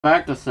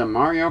Back to some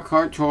Mario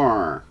Kart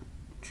Tour.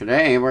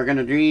 Today we're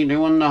gonna be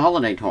doing the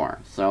holiday tour.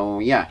 So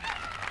yeah.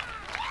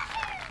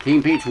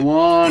 Team Peach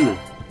won!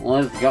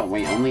 Let's go.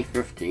 Wait, only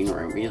 15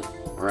 rubies?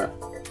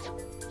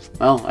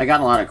 Well, I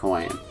got a lot of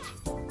coins.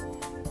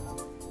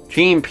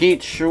 Team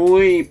Peach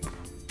sweep!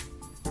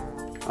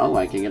 Oh,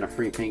 I can get a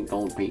free pink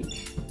gold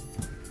peach.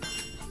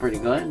 It's pretty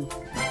good.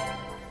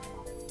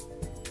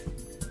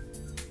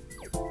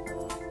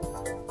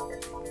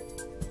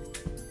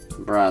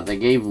 Bruh, they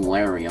gave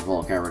Larry of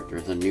all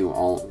characters a new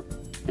alt.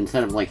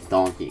 Instead of like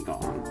Donkey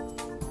Kong.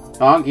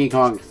 Donkey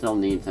Kong still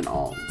needs an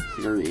alt.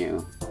 Screw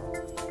you.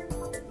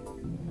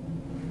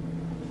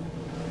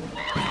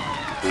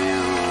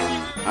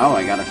 And oh,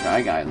 I got a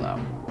Shy Guy though.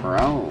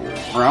 Bro,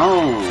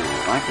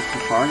 like it's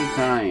a party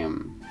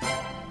time.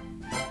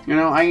 You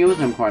know, I use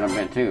him quite a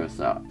bit too,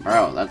 so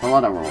bro, that's a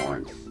lot of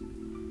rewards.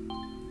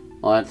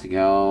 Let's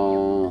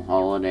go,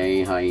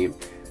 holiday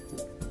hype,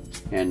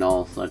 and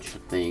all such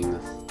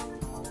things.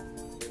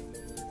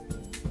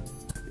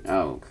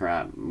 Oh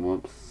crap,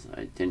 whoops,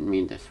 I didn't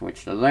mean to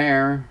switch to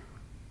there.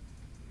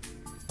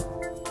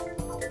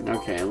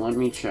 Okay, let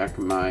me check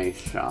my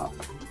shop.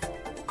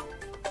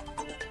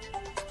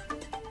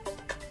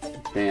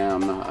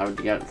 Damn, I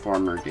would get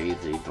Farmer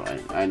Daisy,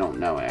 but I don't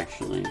know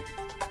actually.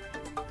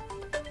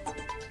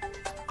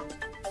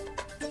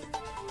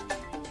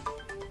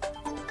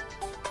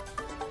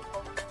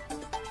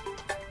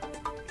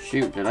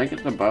 Shoot, did I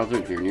get the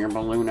Bowser Jr.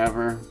 balloon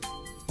ever?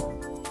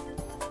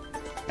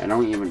 I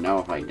don't even know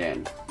if I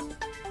did.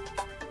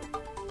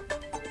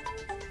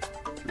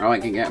 Oh, I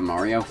can get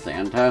Mario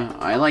Santa?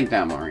 I like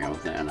that Mario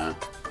Santa.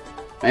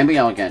 Maybe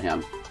I'll get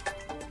him.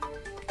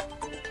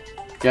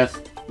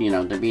 Just, you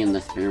know, to be in the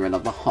spirit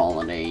of the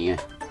holiday.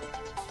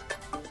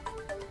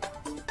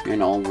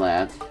 And all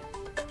that.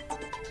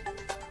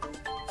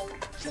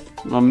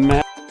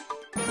 The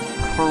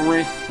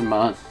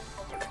Christmas.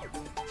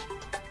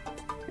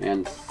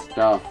 And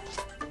stuff.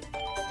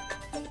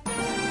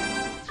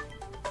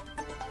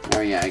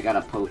 Oh yeah, I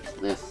gotta post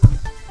this.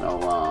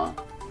 So,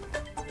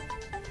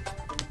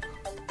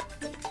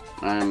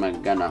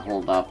 I'm gonna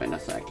hold up in a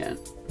second.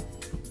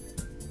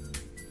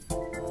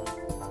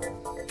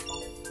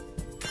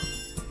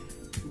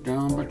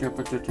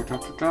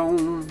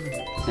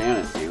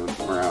 Santa suit,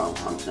 bro.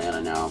 I'm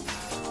Santa now.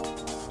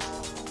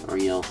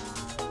 Real.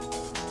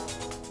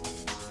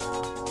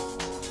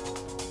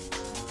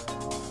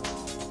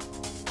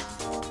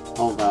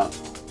 Hold up.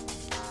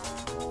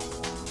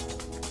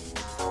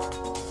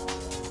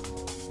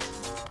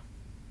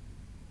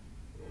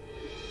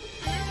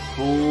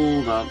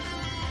 Hold up.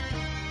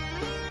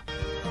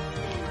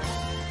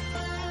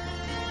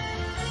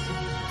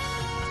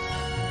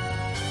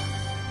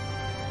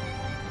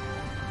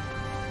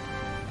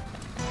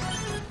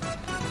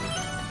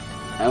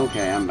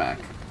 Okay, I'm back.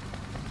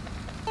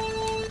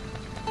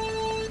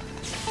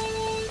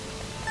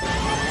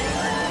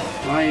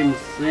 I'm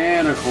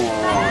Santa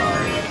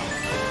Claus.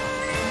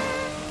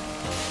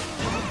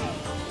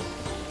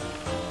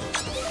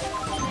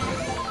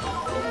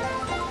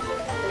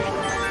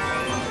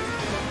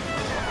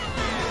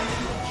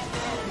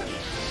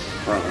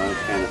 Bro, that was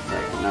kind of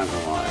sick, not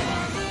gonna lie.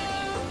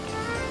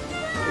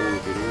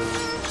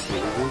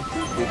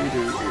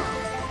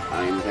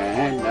 I'm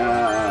dead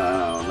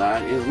now.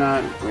 That is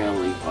not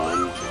really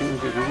fun.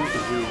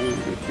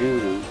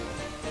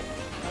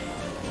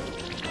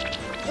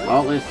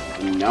 All this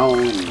snow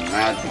and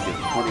magic is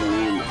putting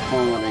me in the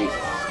holiday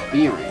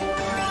spirit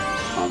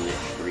on this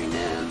tree,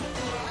 man.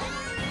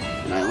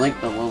 And I like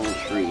the little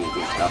trees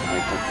and stuff I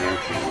put there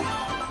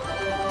too.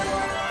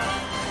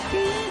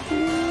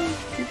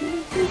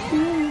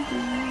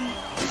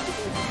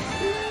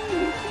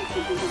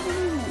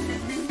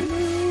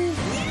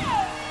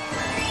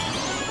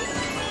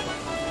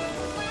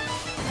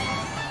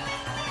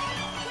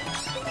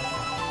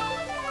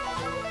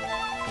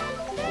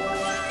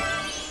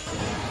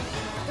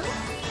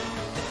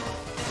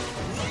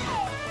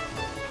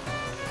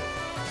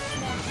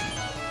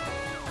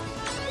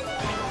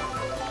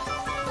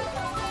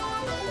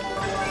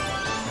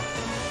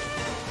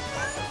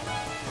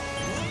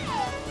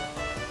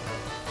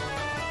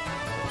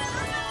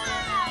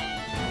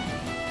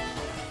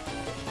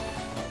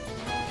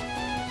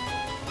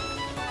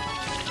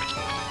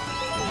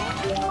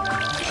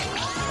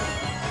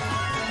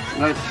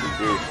 Let's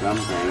do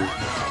something.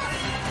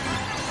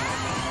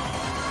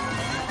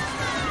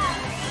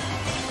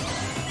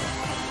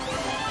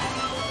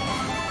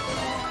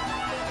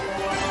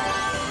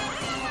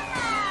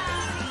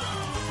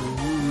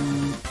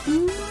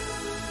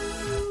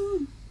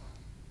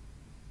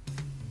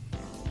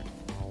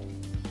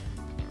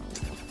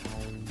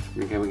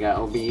 Okay, we got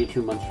OBE,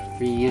 Too Much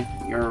Fee,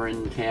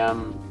 Urine,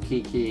 Tam,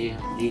 Kiki,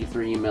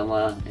 G3,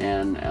 Milla,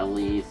 and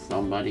Ellie,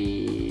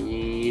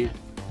 somebody...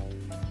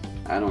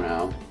 I don't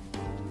know.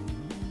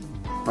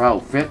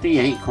 Bro,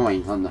 58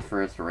 coins on the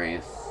first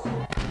race.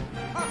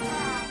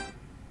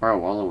 Bro,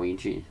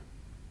 Waluigi.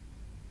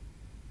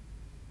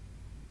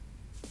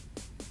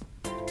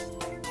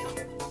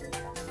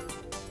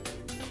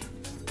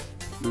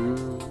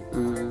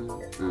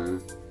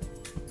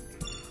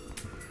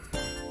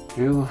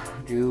 Do.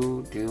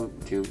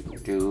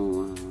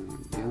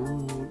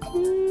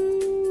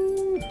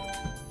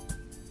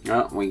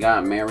 Oh, we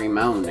got Merry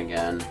Mountain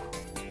again.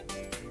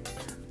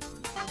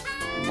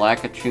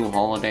 Lakitu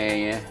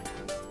Holiday.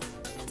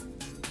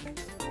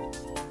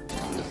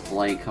 The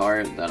sleigh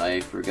cart that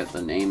I forget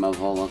the name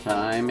of all the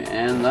time.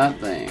 And that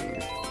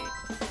thing.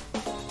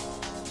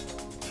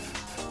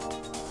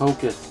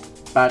 Hocus,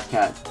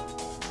 Batcat,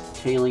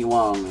 Taily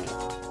Wong,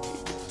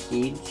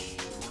 Hijinks?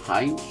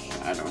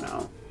 I don't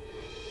know.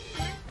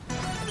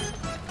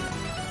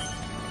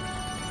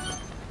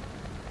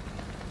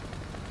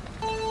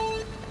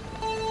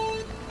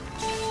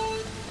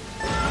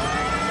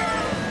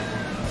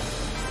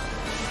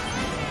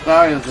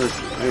 Sorry if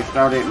I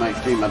started my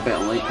stream a bit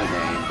late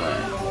today, but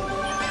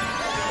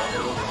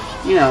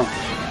you know,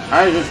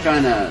 I was just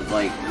kinda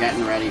like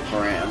getting ready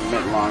for it a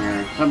bit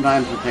longer.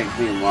 Sometimes it takes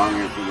me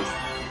longer to just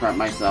prep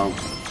myself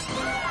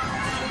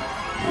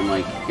and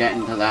like get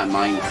into that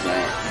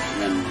mindset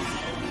than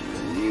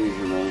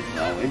usual,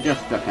 so it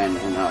just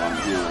depends on how I'm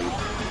feeling.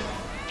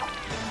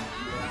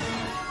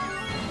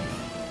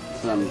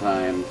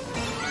 Sometimes.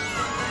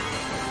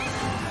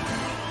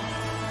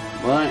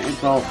 But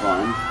it's all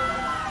fun.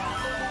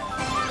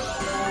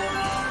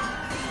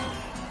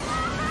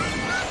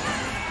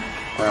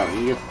 Bro,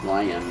 he is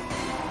flying.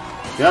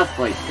 Just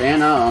like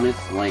Santa on his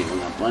sleigh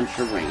with a bunch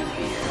of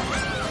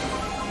reindeer.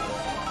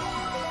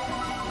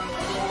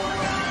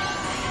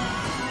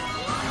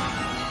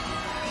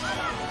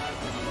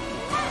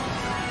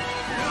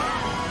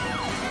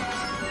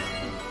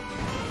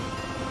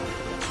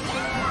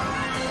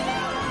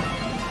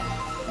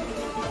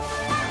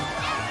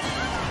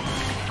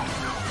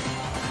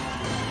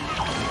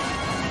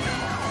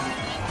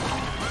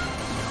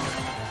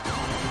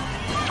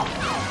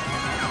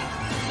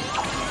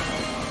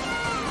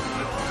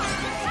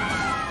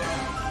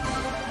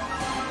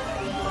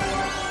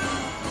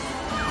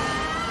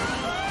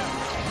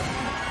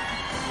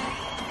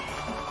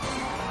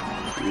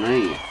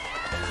 Nice.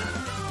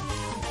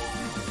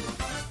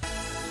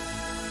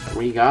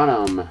 We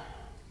got him.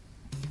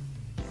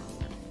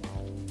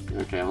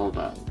 Okay, hold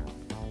up.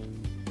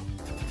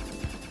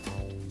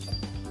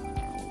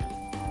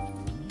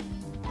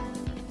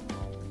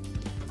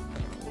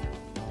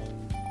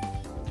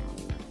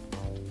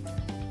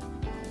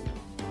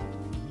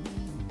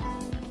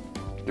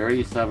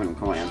 $37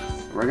 coins.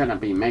 We're gonna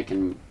be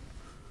making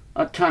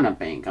a ton of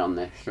bank on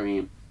this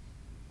stream.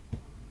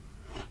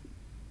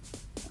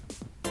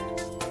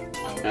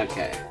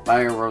 Okay,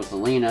 Fire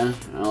Rosalina.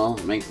 Well,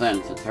 it makes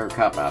sense. It's her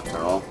cup after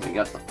all. We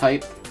got the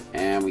pipe,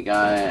 and we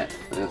got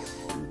this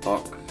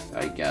book,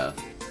 I guess.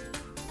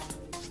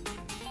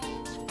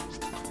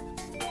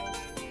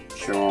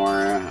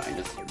 Sure, I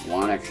just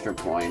want extra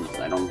points.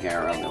 I don't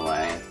care either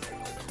way.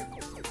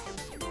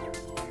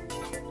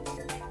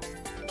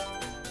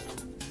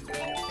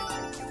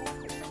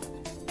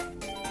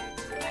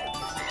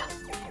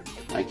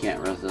 I can't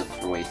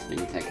resist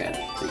wasting tickets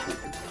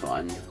because it's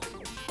fun.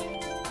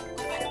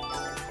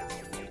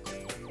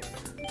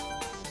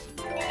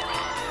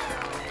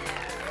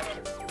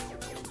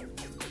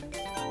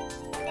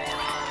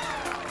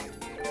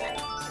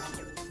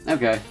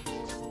 Okay.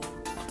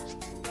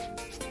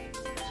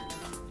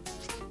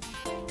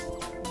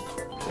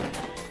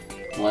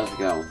 Let's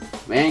go.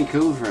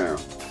 Vancouver.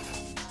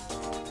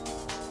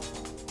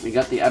 We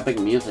got the epic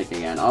music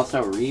again.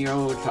 Also,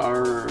 Rio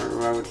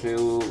Taro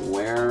 2,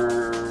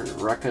 Where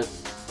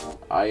Ruckus,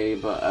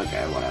 Iba.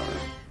 Okay, whatever.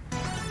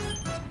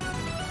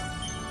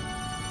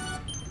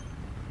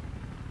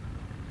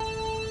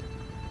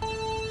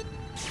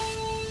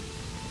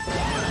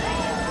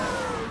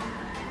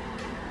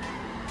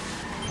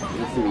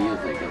 This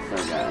music is so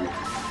good.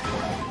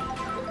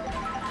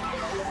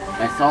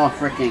 I saw a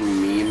freaking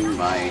meme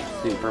by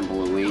Super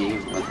Bluey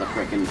with the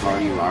freaking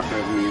Party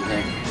Rockers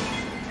music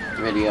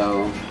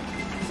video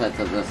set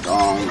to this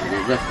song, and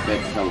it just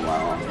fits so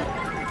well.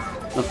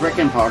 The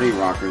freaking Party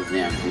Rockers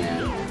dance,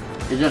 man.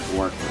 It just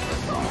works with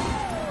this song.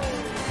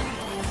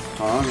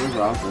 Party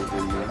Rockers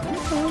in the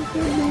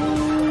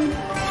afternoon.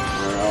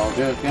 We're all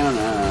just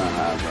gonna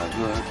have a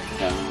good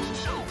time.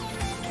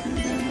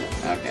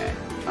 Okay,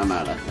 I'm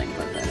out of sync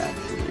with it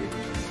actually.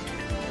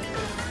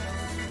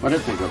 But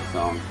it's a good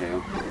song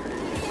too.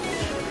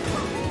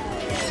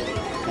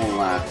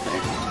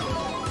 Classic.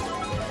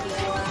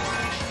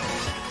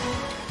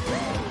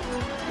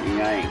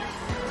 Yikes.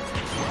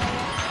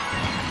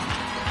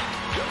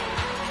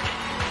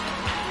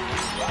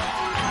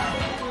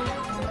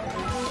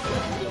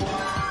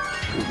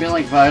 I feel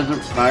like Fire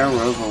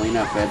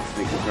Rosalina fits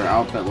because her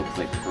outfit looks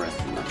like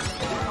Christmas.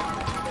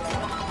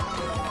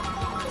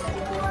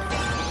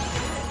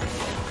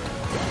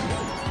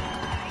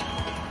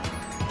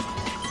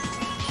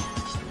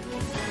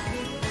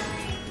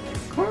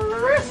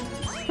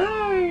 Christmas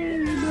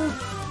time!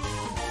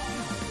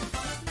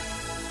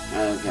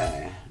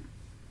 Okay.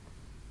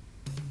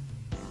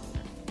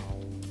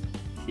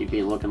 She'd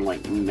be looking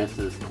like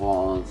Mrs.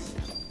 Claus.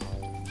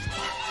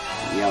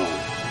 Yo.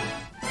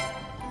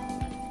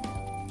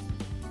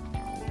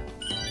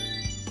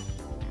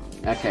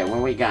 Okay,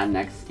 what we got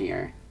next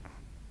here?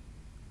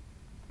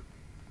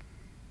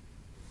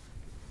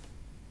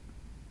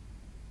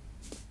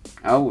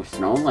 Oh,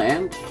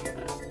 Snowland?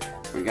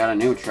 We got a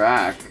new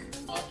track.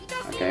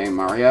 Okay,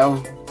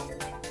 Mario.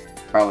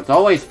 Bro, it's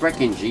always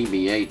frickin'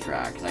 GBA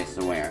tracks, I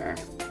swear.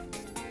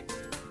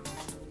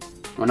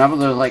 Whenever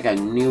there's like a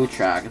new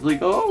track, it's like,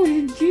 oh,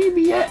 it's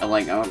GBA.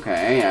 Like,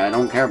 okay, I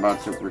don't care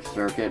about Super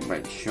Circuit,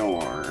 but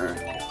sure.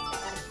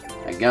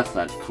 I guess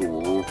that's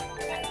cool.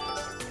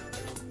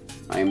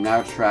 I am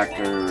now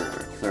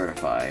tractor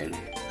certified.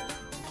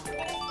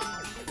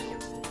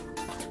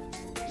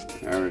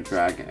 Or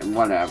track,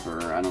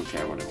 whatever, I don't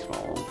care what it's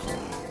called.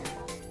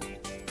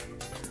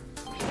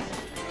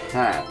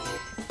 Hatch.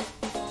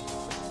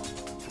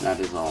 That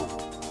is all.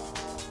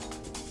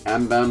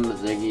 Bob-omb,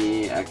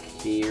 Ziggy,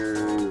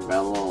 Akir,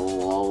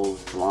 Bello,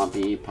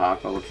 Swampy,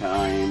 Paco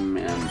Time,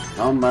 and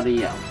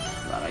somebody else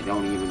that I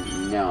don't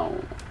even know.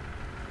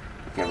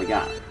 Okay, we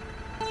got it.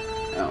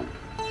 Oh.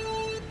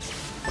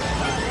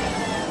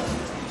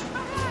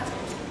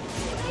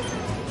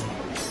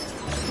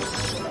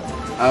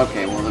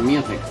 Okay, well the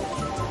music,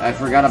 I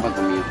forgot about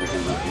the music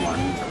in this one.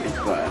 It's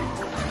good.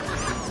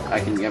 I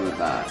can give it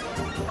that.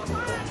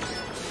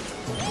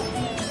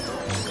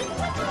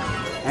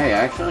 Hey, I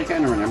actually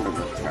kind of remember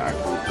this track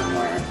from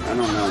somewhere. I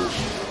don't know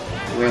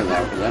where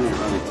though, because I didn't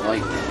really play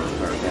Super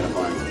Circuit a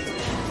bunch.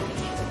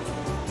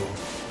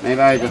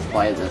 Maybe I just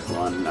played this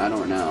one, I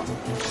don't know.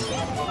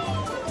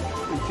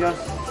 It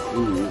just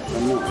seems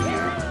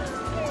familiar.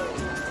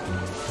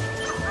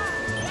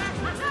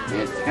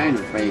 It's kind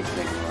of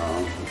basic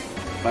though.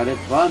 But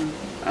it's fun.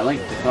 I like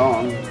the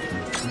song.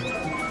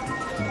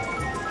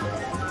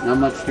 Not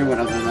much to it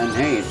other than,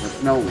 hey, it's a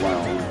snow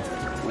world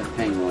with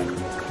penguins.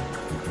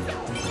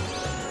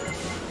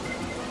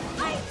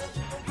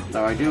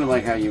 Though I do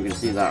like how you can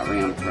see that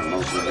ramp from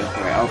most of this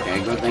way.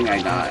 Okay, good thing I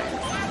died.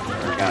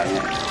 Or got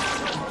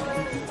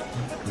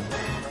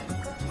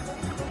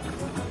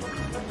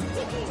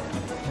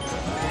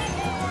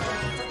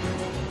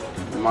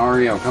hit.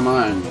 Mario, come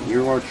on.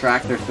 You're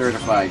tractor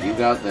certified. You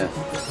got this.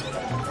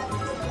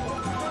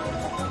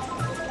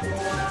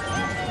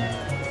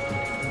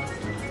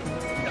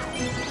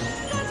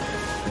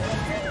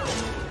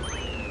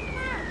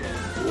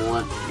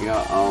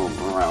 Oh,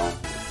 bro.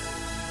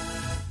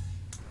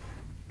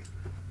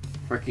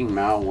 Freaking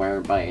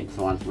malware bites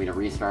wants me to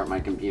restart my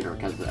computer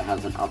because it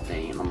has an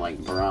update. And I'm like,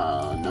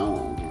 bruh,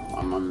 no.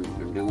 I'm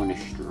doing a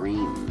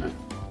stream.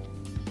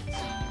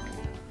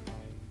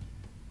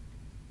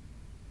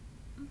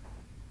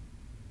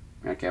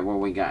 Okay, what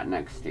we got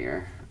next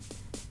here?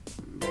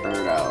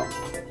 Birdo.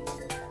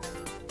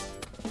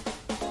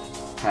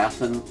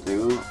 Passing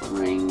through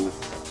rings.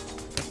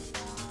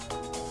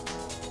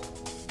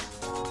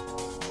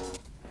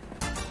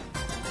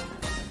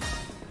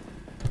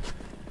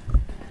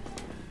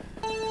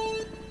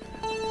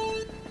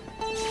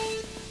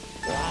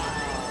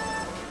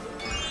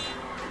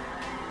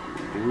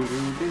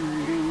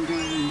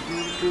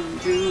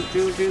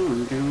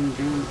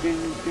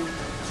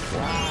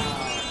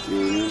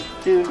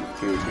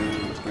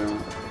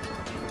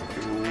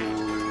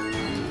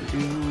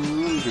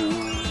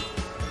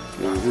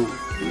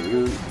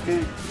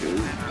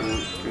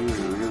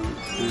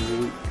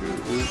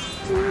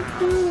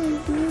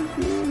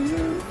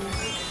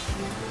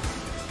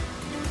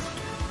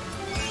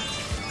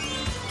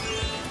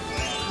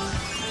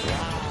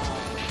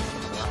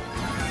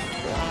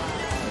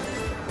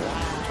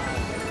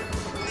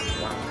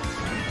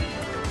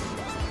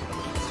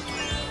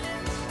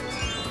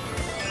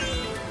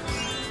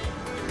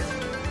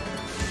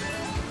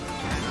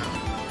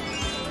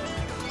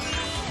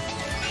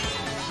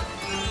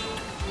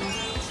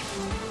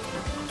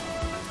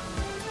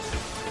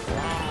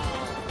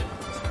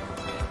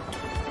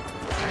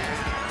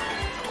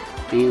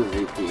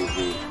 Easy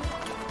peasy.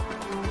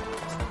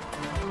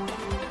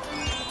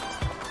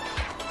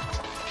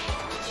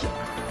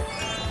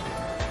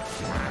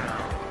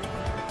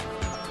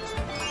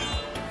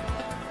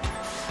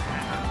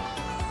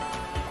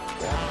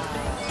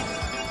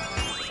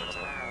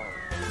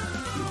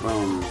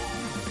 Boom.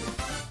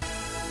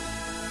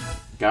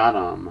 Got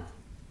him.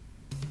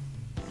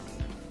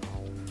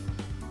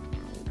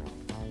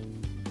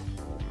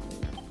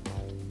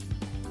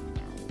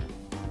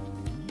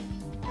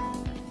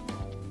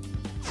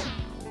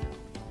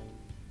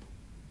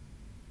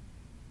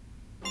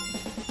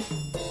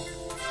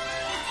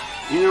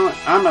 You know what?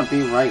 I'm gonna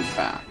be right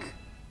back.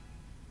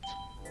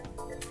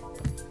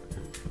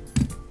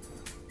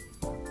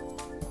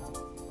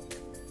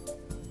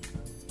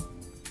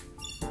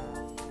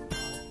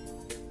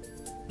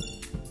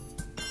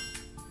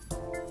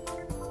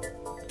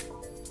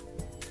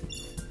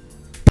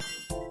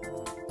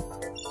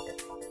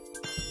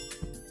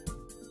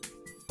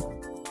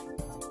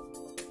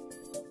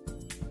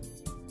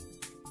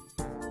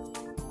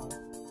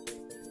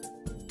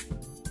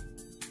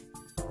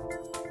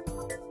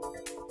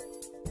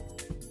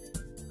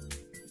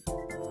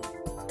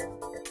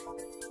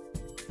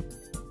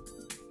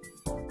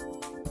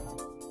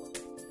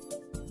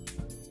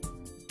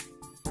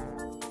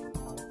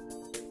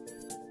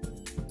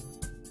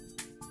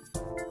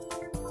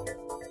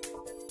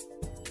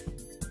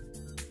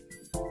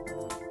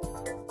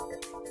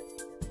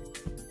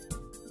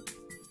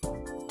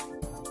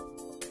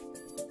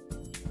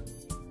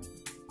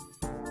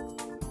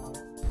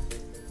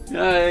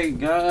 I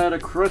got a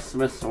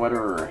Christmas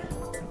sweater.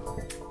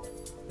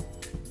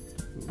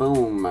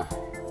 Boom.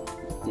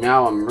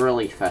 Now I'm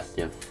really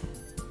festive.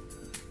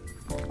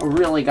 I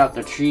really got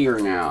the cheer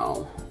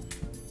now.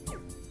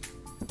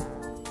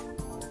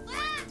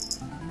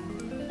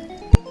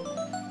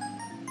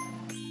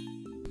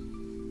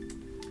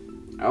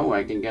 Oh,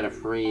 I can get a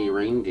free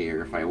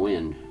reindeer if I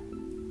win.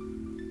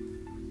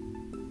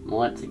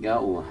 Let's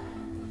go.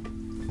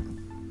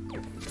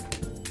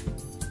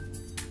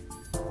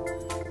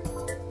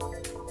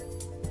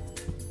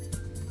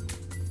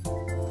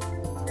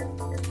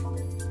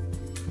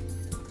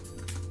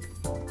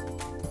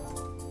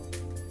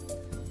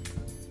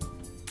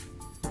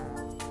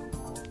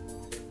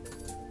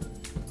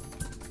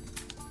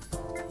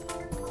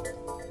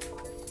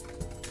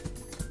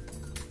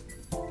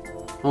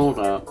 Hold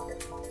up.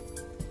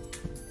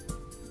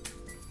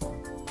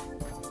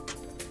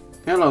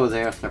 Hello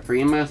there,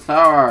 Supremus.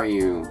 How are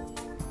you?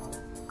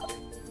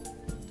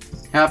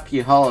 Happy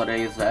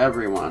holidays to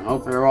everyone.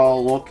 Hope you're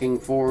all looking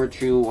forward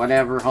to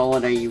whatever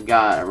holiday you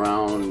got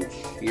around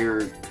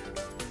your,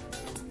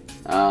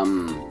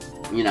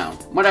 you know,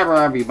 whatever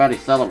everybody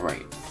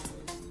celebrates.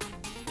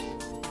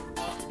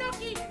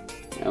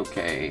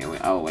 Okay,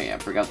 oh wait, I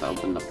forgot to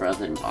open the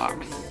present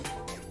box.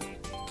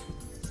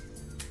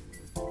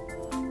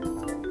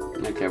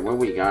 Okay, what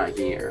we got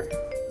here?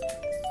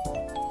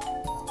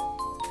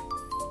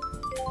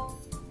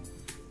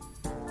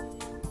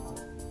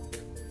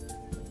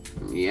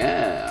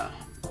 Yeah.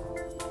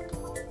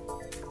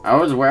 I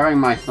was wearing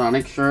my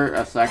Sonic shirt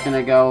a second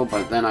ago,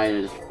 but then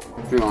I just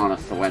threw on a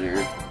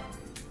sweater.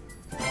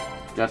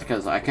 Just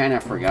because I kind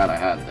of forgot I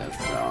had this,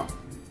 so...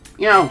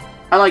 You know,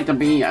 I like to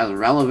be as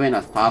relevant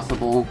as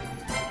possible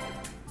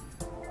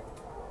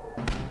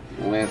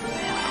with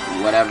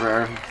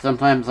whatever.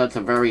 Sometimes that's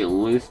a very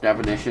loose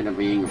definition of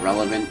being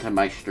relevant to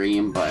my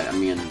stream, but I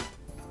mean,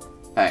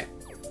 hey,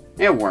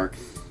 it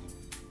works.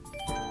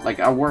 Like,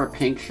 I wore a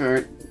pink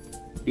shirt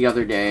the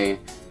other day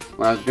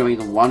when I was doing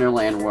the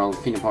Wonderland World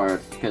Kingdom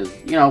Hearts, because,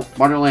 you know,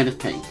 Wonderland is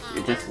pink.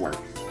 It just works.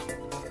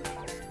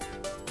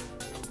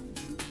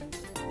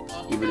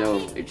 Even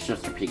though it's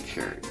just a pink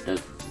shirt.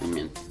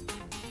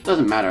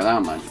 Doesn't matter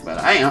that much, but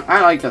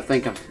I like to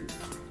think of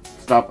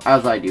stuff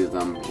as I do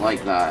them,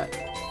 like that.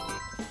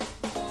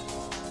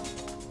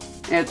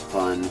 It's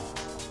fun.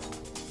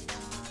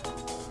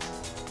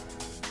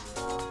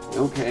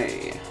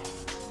 Okay.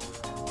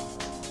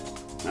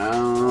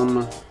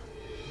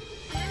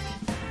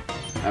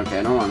 Okay,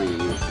 I don't want to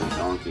use the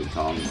Donkey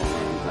Kong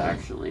balloons,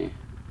 actually.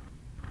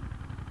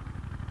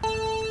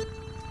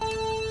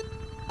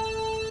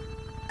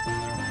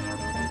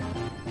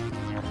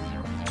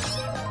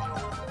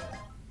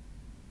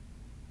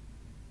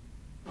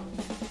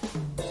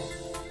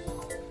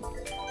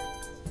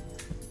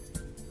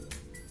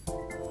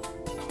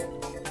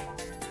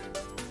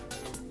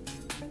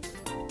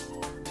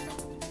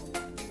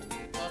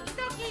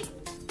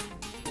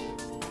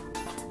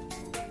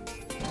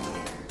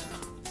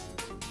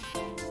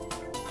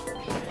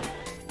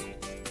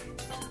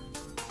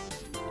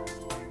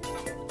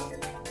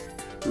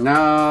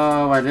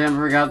 No, I didn't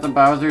forget the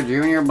Bowser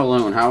Jr.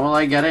 balloon. How will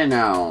I get it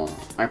now?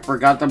 I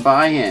forgot to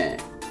buy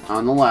it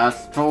on the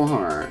last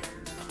tour.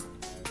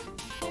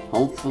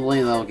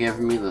 Hopefully they'll give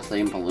me the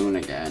same balloon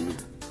again.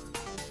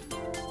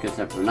 Because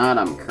if not,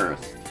 I'm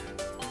cursed.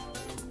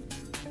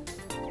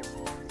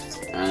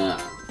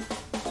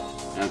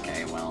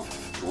 Okay, well,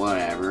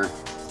 whatever.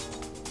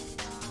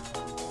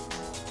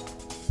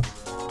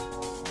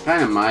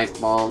 Kind of my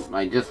fault.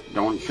 I just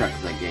don't check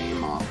the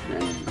game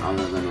often,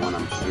 other than when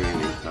I'm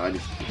streaming, so I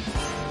just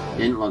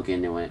didn't look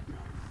into it.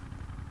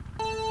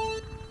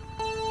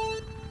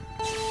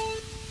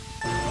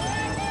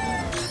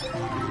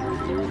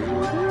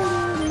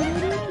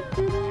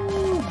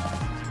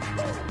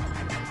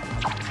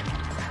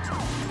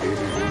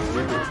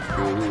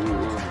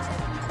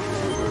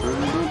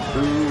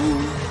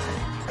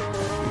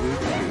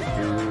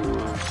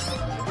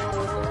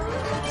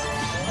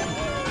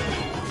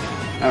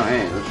 Oh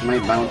hey, this may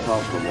bounce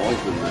off the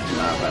walls in this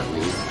map at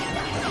least.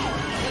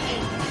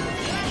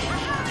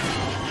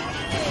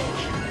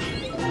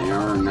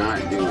 They're not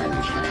doing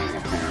anything,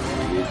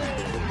 apparently.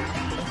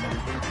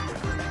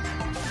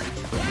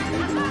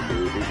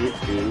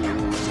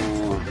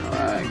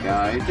 That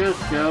guy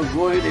just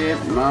avoided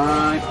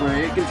my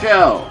freaking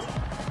shell!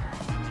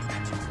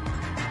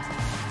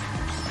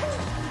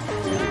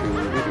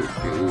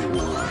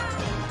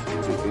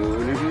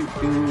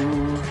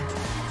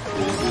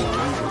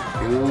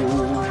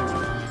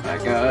 That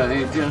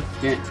guy just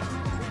hit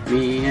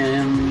me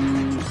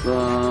in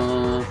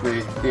the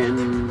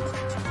freaking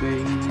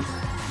face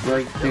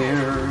right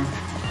there.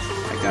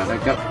 I gotta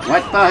go.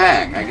 What the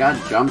heck? I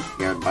got jump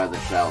scared by the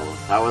shells.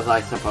 How was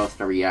I supposed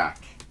to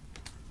react?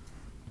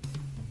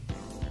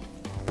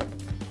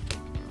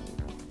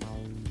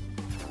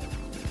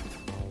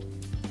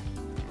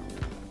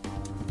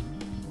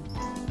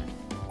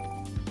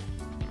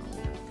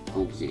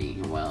 Okay,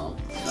 well,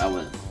 that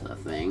was a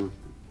thing.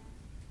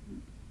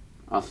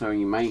 Also,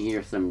 you might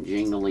hear some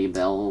jingly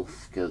bells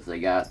because they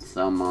got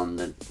some on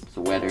the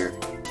sweater.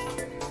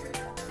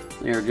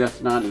 They're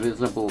just not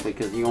visible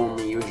because you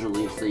only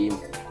usually see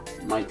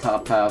my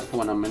top half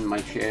when I'm in my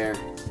chair.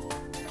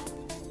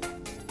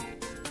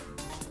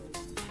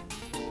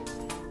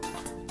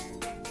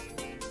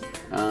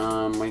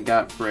 We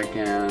got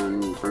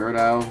frickin'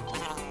 Birdo.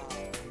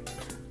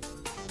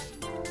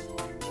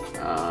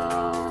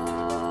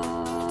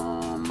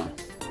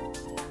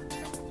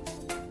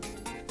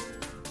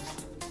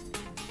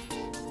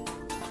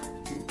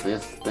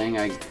 This thing,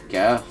 I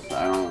guess?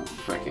 I don't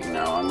fricking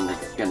know. I'm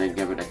just gonna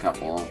give it a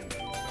couple.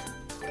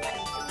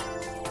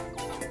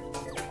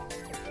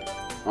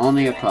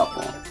 Only a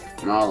couple.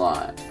 Not a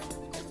lot.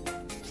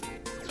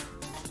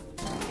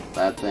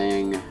 That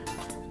thing.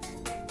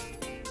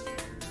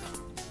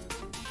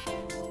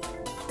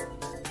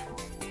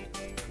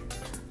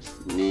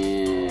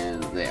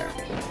 There.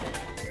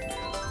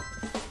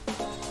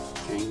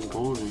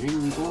 Jingle,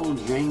 jingle,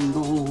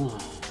 jingle.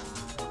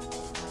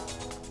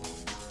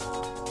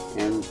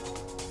 And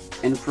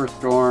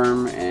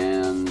Infrastorm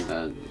and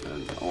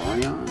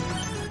Orion.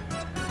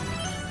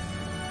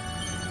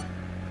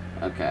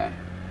 Okay.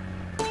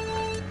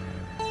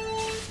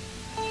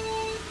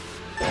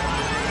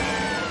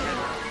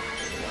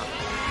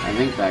 I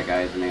think that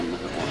guy's name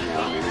was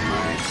Orion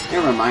anyway.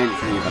 It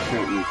reminds me of a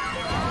certain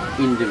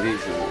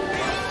individual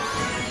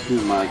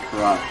whom I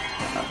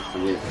crossed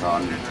with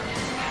on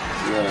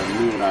the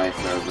Moon Eye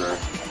server,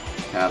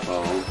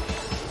 Capo.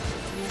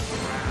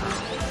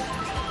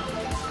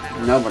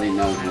 Nobody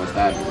knows what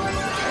that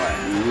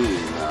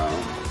means, though.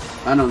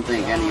 I don't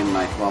think any of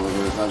my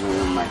followers other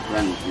than my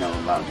friends know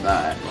about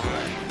that,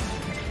 but...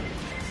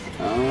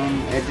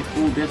 it's a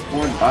cool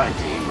Discord bot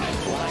game I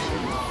play.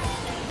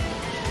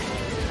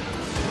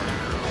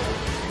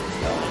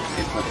 So,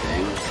 it's a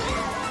thing.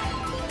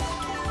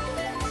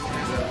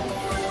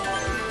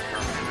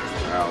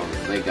 Oh,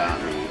 they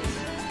got me.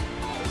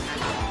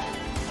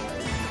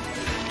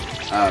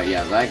 Oh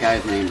yeah, that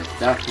guy's name is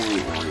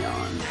definitely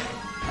Orion.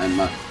 I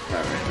must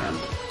perish him.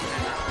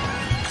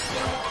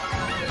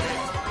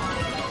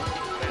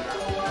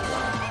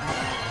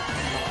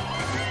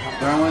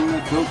 Throw in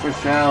the Cooper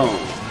shell.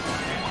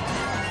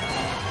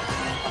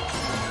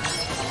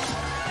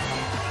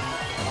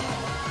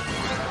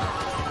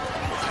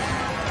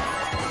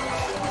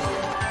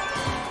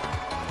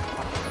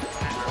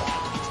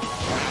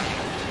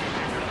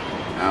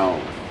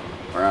 Ow.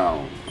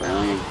 Bro,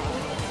 really?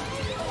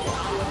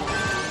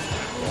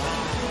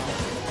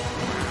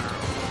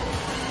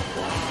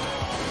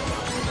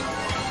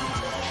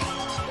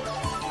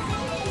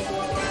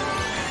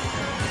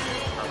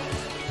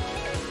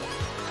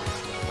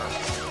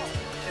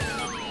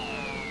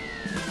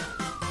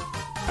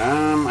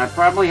 I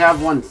probably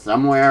have one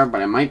somewhere,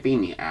 but it might be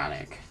in the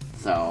attic.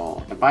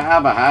 So, if I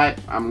have a hat,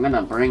 I'm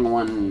gonna bring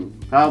one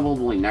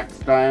probably next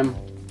time,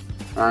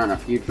 or on a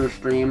future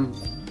stream.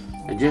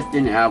 I just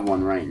didn't have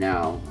one right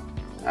now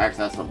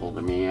accessible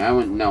to me. I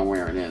wouldn't know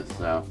where it is,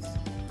 so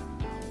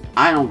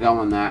I don't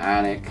go in that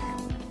attic.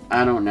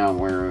 I don't know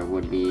where it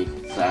would be,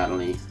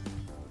 sadly.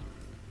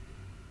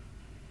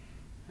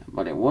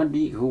 But it would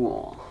be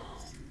cool.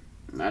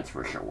 That's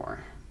for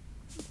sure.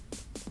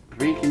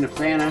 Speaking of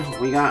Santa,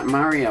 we got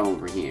Mario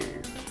over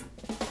here.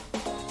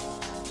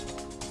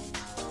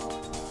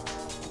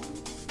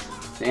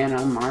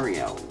 Santa and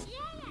Mario.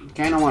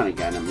 Kinda wanna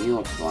get him, he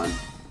looks fun.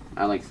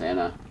 I like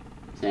Santa.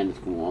 Santa's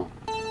cool.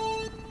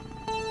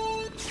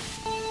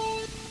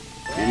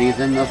 And he's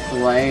in the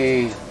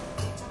sleigh.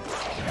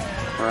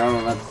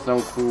 Bro, that's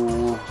so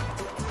cool.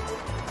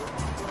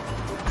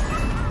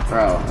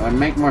 Bro, it would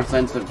make more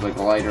sense if the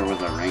glider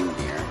was a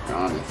reindeer,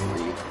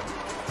 honestly.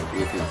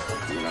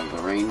 Because, you know,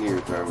 the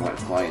reindeers are what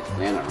fly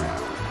Santa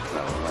around.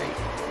 So, like,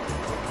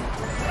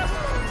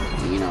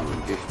 you know,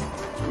 just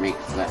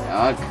makes that.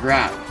 Oh,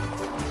 crap!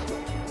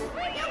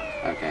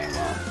 Okay,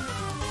 well,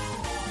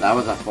 that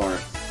was a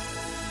force.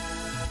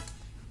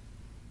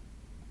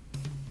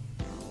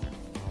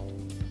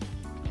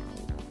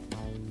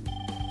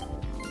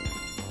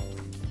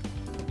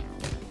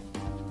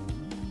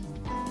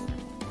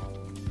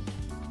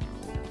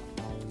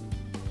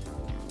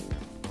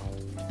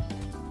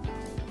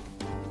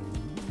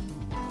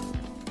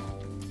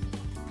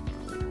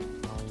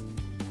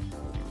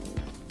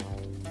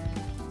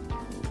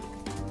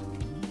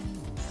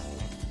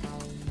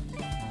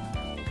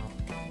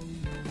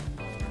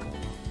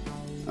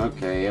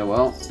 Okay,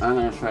 well, I'm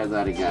gonna try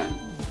that again.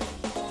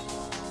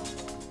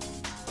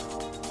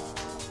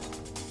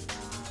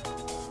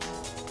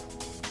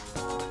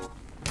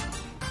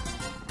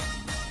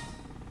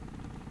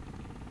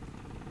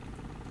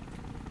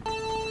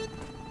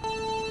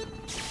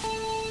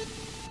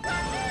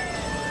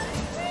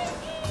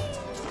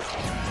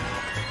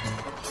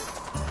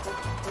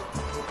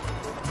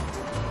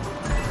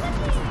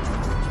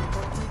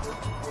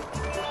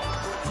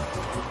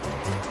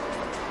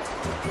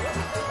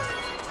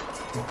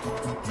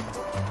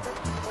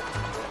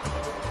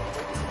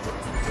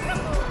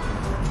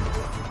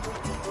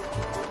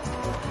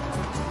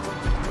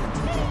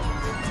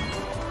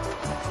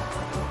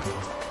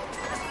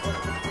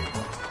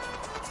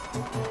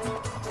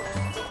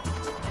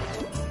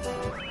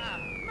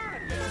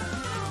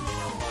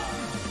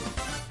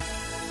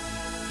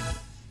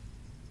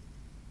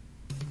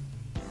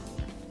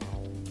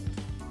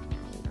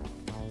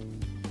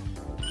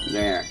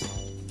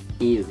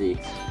 Easy.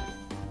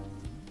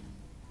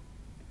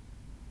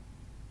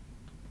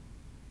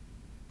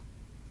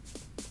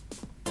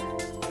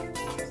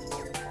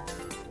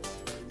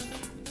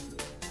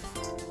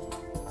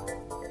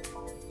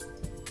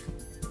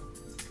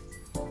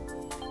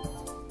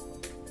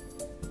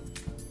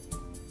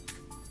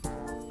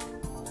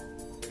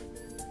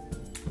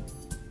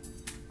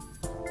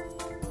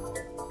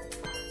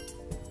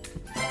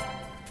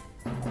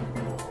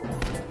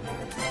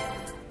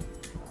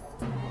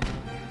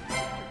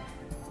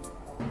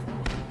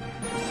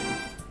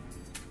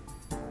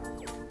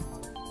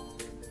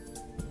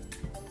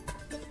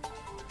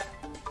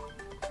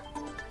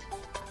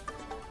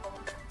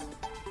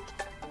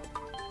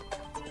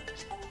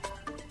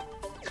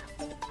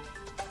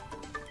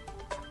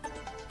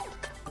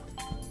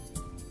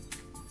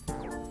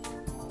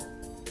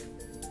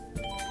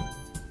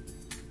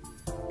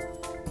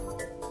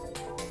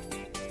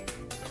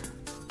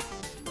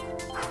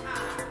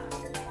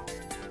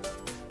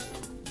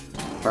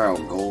 Bro,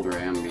 gold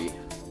Ramby.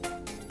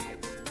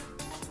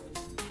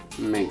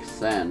 Makes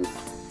sense.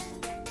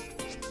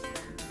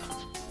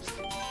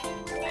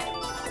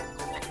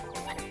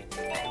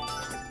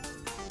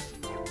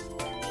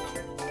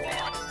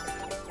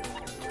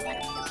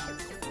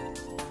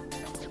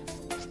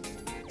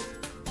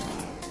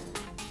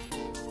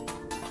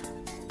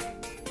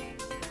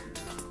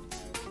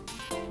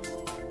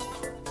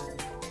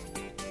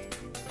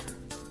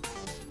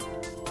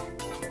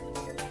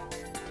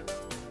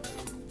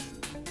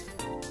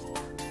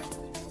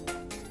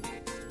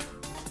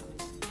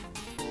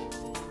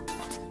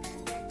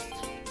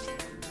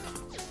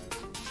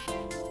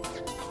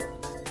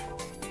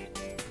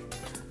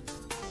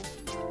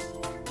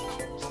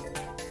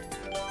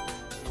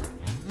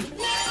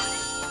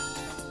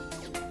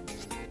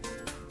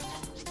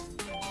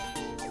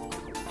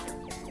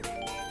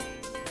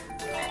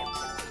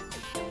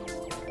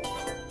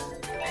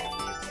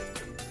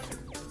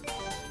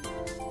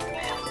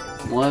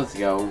 Let's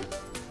go.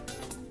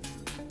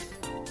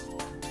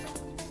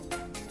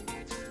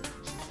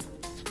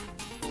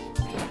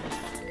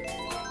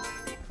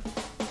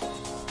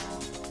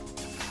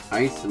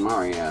 Ice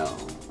Mario.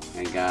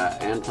 I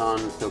got Anton,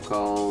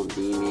 Sokol,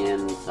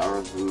 Demian,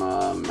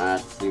 Sarazuma,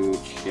 Matsu,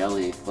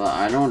 Shelly. But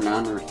I don't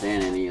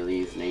understand any of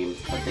these names,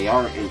 but they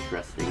are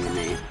interesting to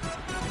me.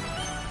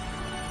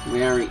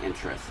 Very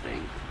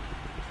interesting.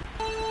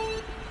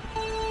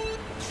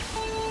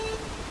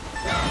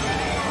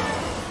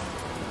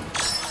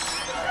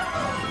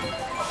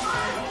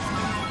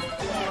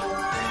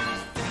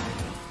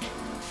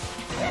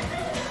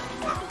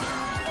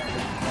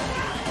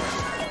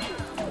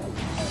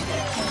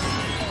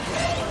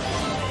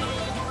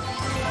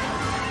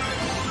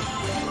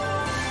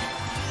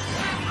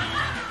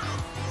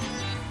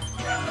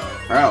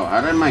 Bro,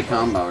 how did my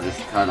combo just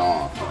cut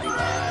off like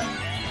that?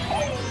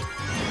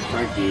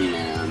 Freaking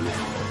man.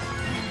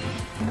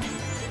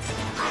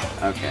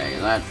 Okay,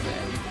 that's it.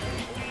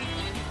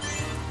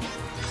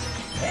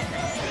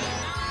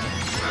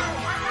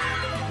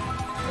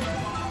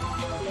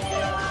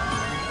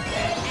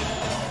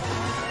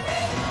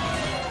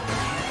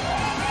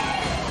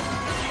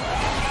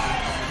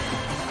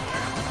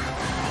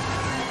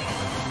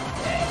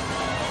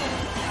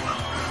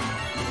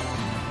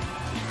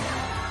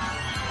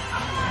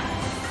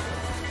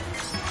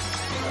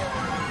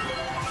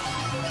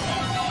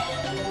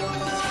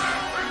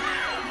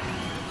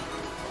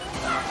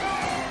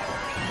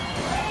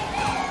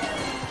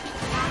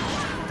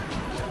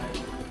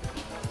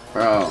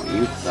 Bro,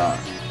 you suck.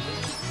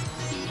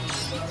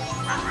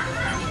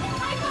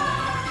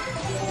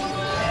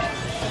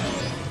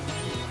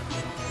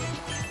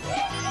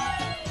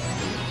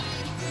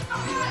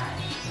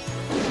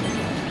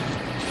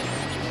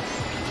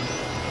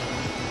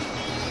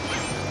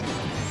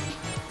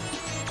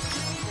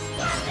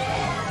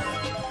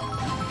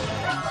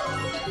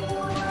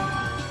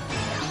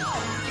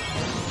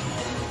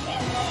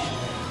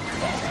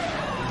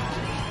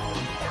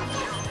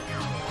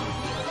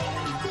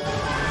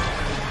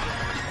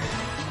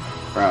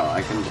 Bro,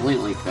 I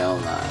completely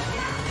failed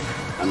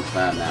that. I'm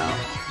sad now.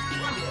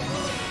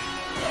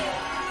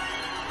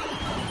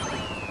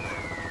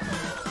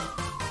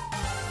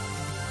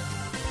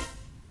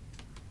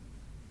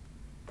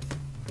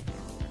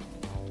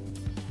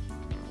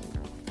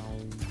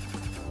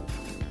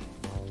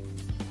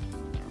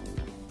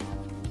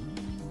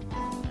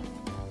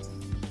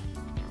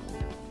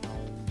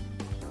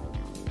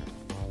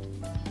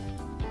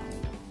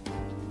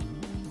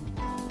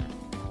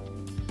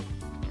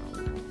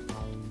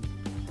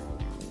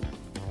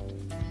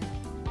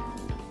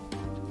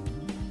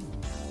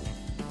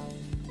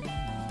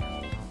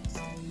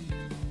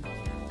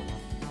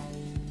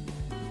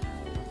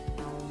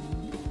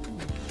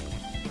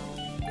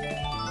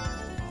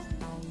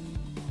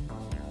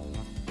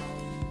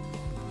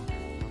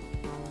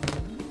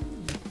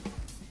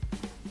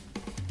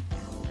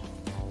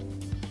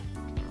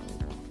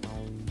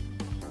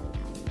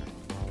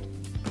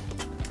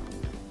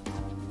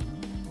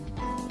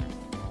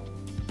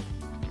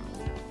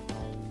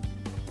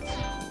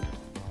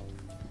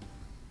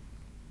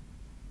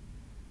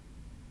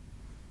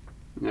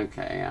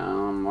 Okay,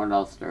 what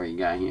else do we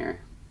got here?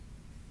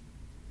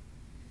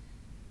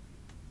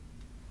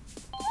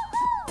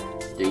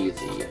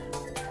 Daisy.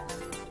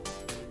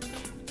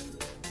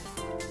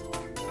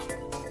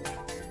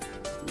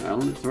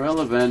 Well, it's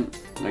relevant.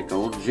 Like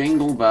old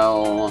Jingle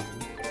Bell.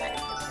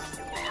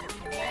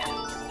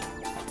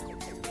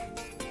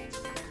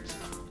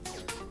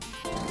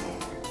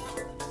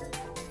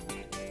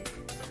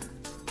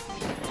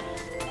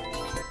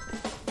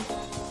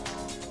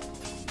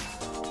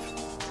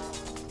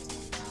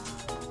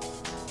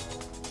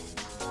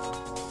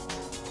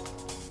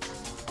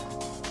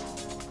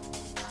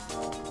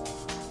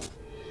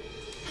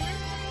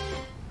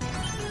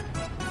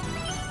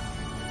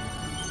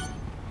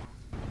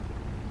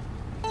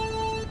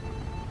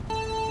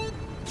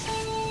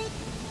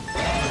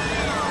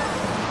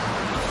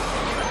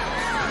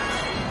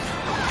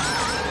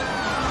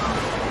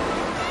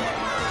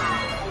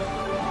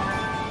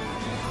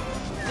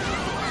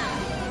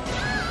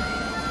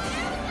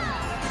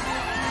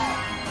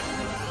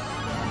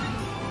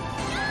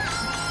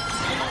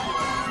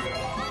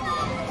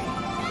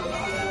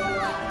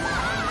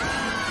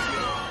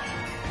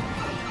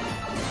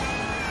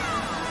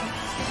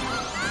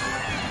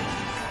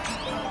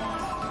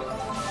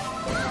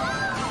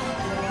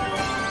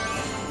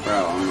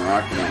 Bro, I'm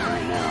rocking it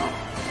right now.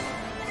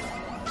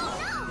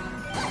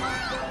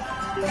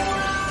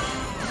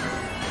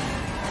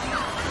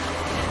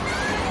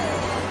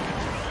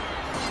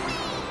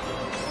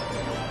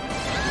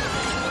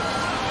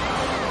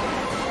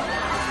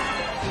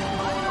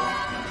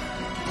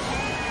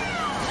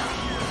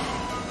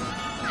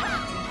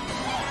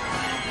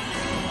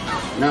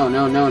 No,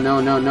 no, no, no,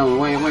 no, no,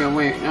 wait.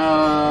 Okay, I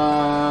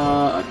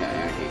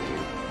hate you.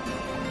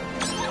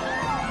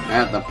 I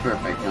have the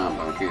perfect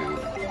combo, too.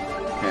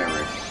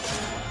 Perish.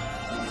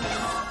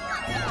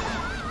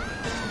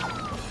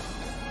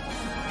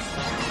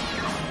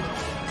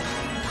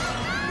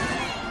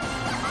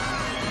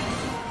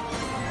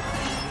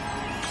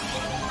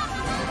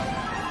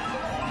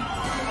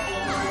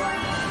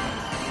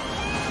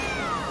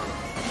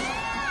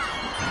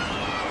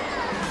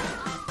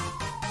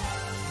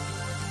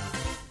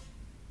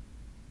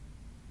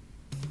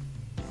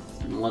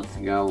 Let's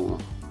go.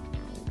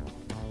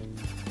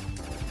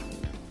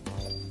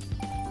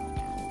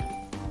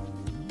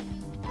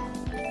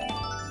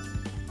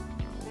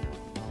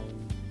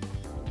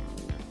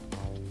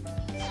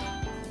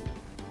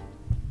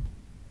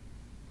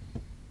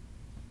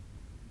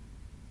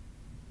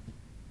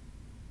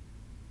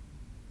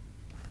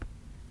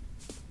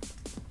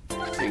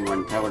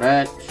 Penguin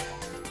Toadette.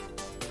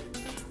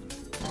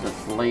 The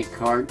sleigh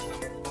cart,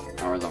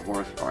 or the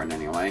horse cart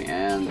anyway,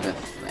 and this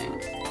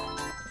thing.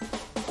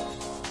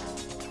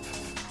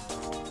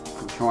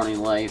 20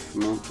 life,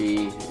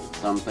 Mookie,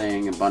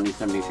 something, Bunny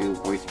 72,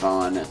 voice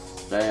bond,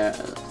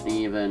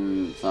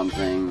 Steven,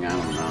 something, I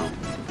don't know.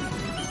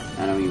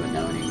 I don't even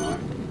know anymore.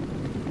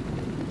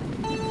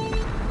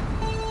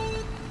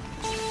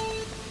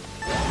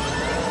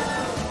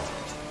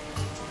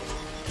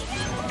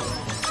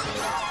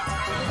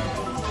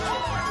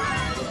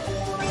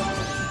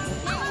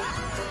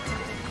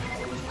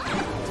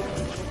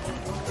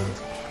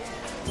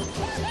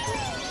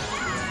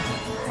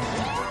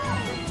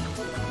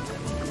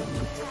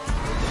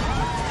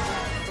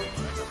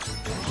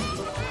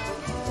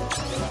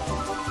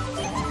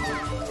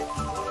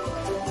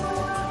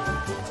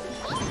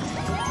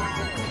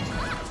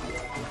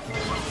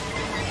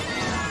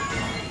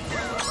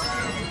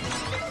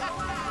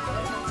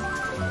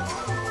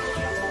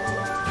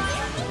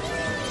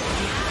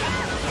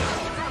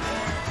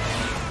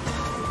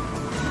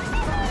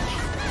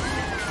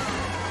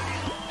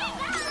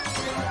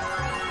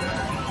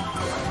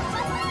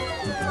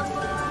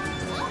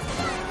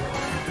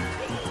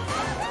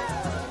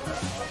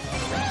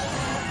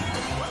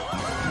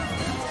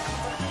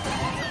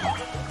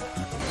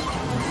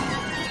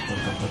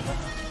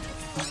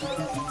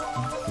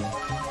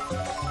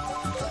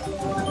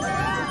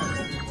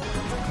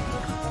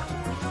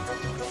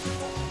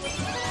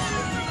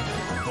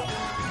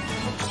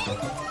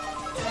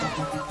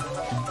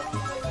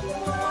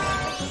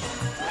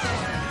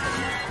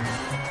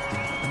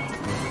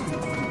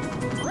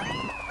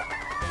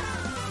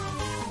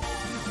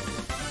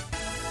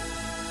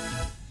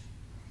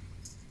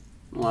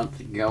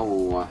 Let's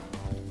go.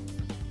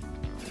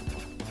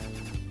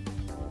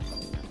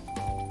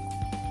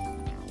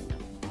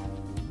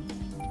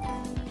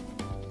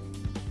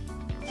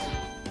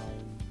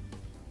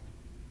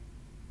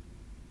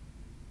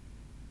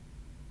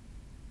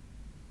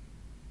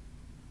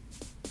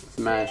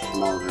 Smash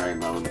Mulberry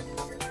mode.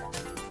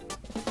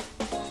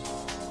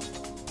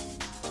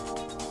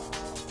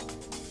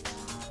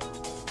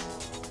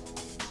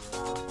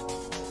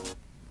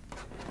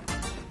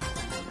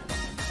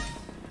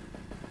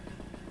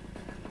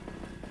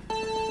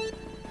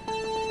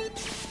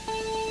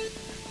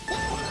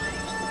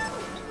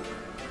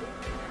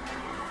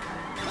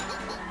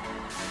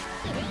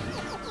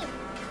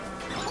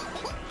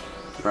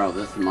 Bro,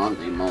 this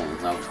Monty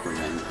Moles, that was pretty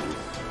intense.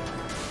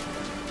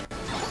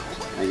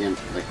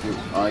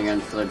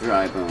 against the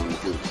dry bones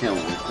who kill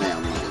his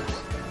family.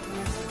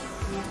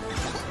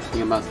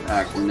 You must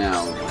act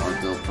now, or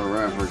they'll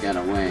forever get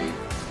away.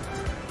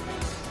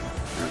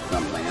 Or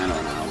something, I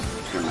don't know.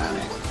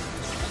 Dramatic.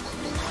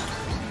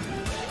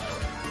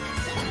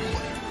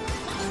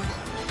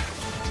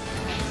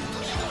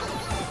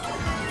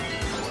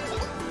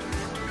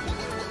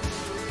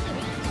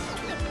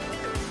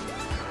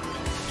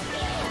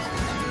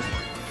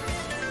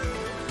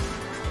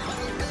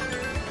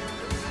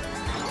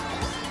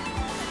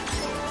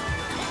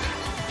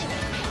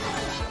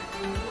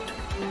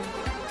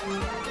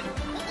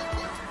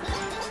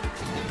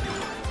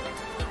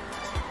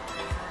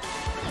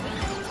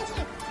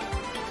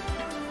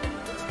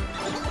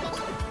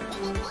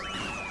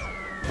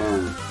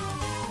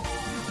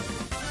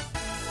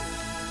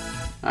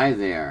 Hi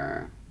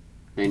there.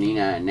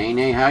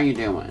 Nene, how you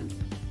doing?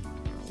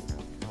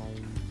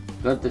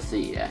 Good to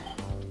see ya.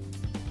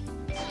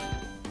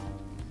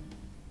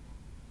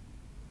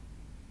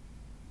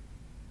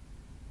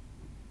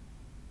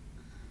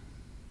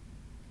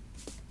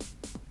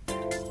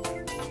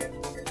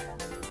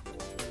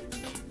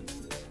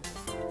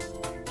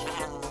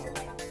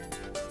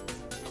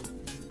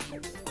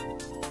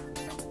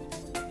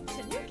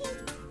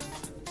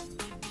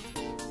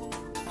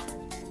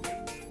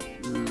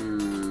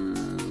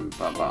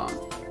 Bob-omb.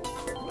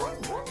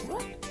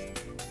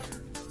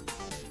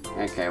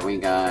 Okay, we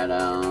got,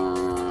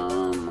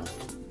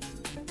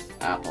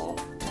 apple.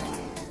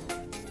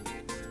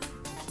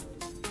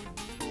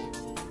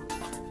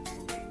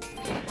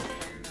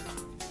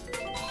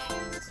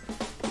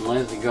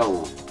 Let's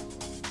go.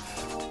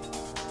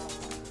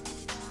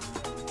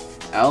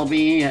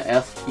 LB,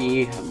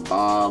 ST,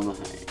 Bob,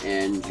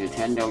 and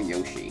Nintendo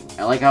Yoshi.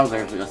 I like how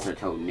there's just a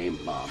toad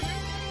named Bob.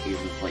 He's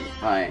just like,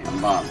 hi,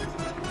 I'm Bob.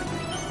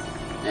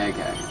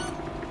 Okay.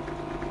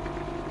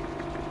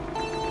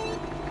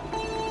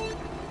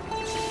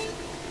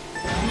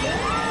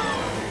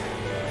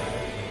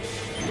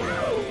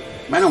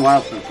 Been a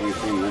while since we've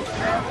seen this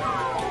stuff.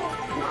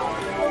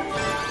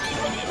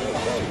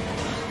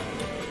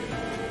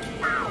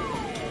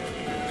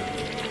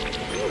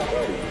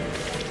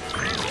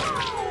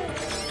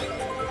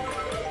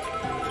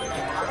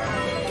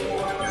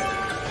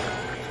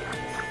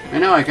 I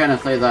know I kind of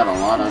say that a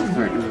lot on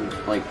certain,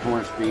 like,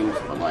 horror streams,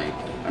 but, like,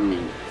 I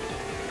mean,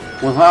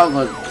 with how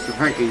the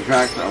freaking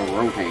tracks are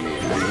rotated,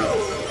 I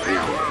just, you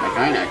know, I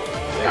kind of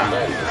got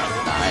that,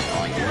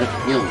 like, it just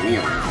feels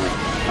weird. It's like,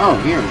 oh,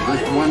 here's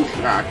this one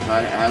track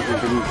that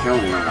hasn't been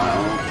shown in a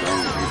while, so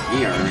it's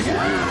here again,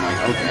 and I'm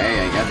like, okay,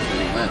 I guess it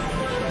exists.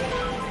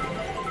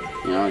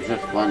 You know, it's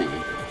just funny.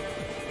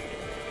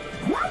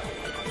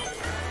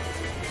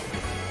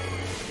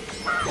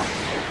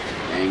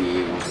 Dang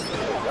you.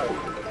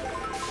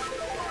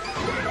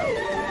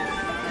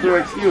 So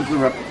excuse the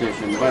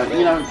repetition, but,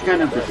 you know, it's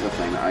kind of just the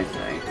thing I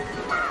say.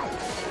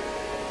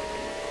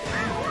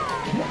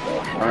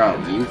 Bro,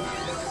 you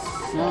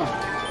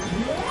suck.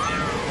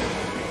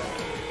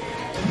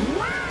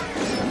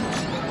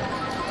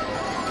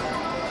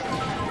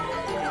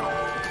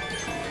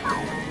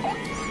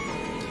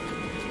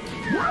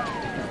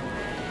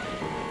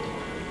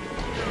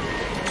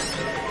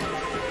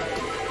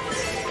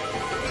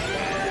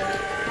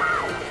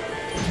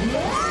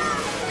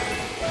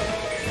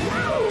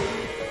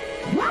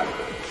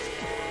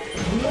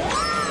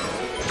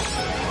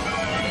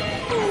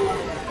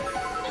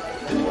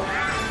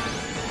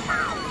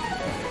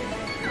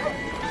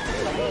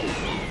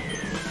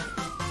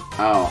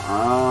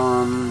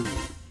 Oh,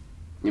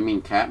 you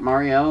mean Cat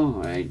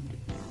Mario? I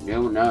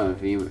don't know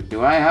if you...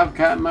 Do I have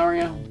Cat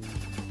Mario?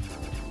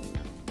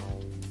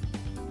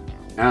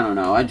 I don't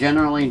know. I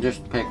generally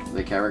just pick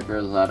the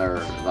characters that are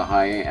the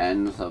high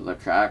ends of the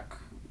track.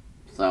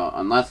 So,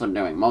 unless I'm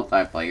doing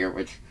multiplayer,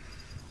 which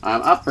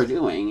I'm up for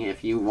doing,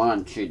 if you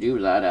want to do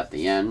that at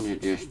the end,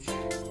 just...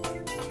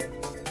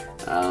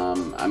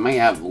 I may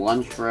have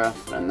lunch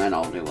first, and then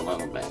I'll do a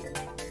little bit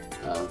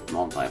of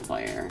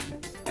multiplayer,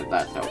 if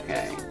that's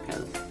okay,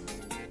 because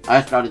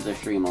I started the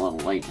stream a little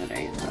late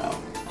today,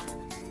 so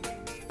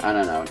I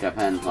don't know, it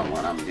depends on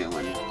what I'm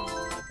doing.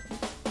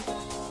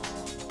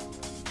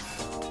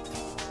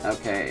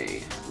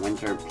 Okay,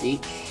 Winter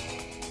Peach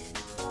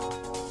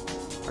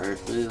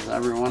versus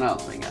everyone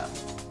else, I guess.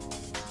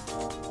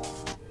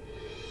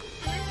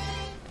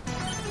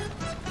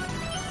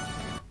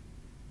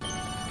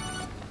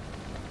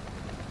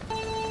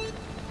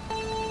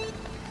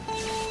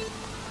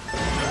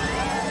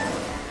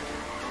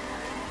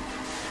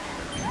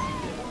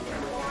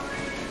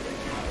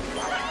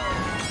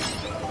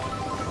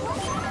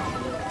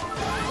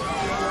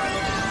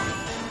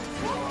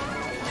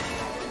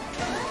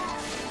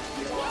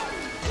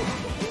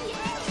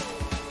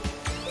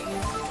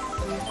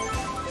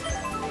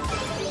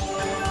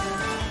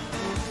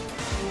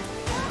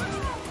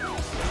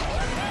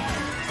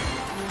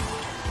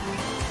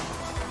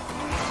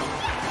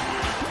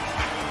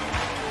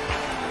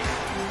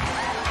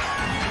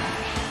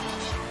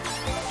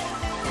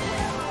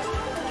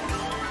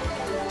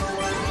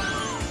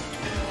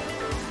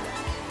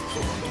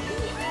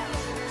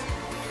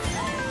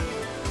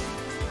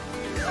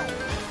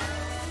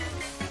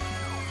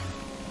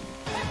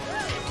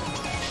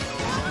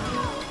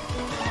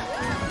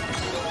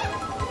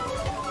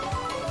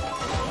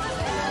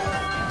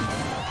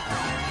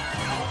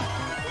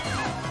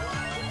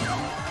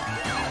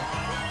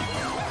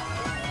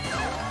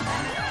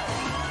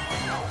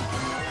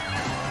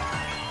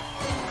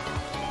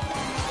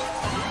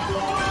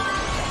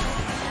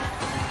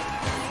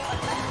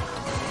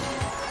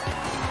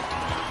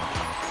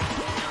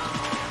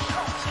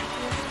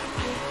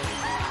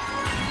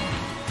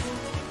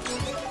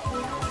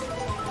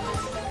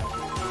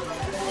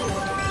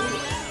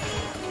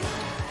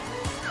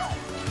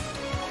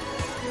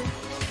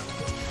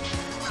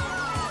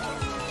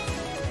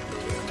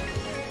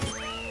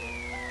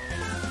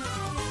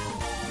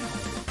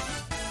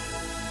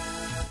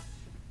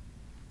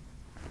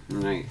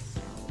 Nice.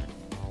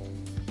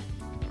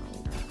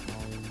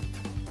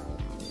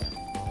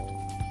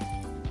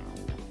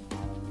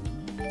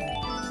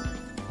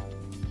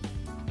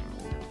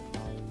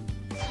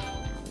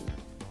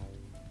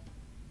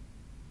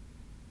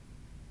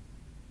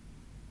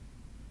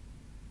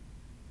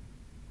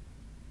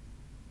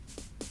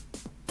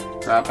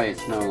 Drop a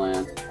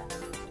snowland.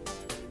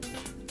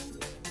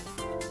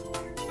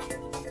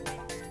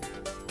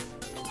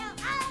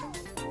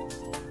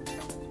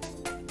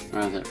 Or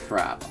is it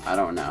frap? I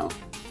don't know.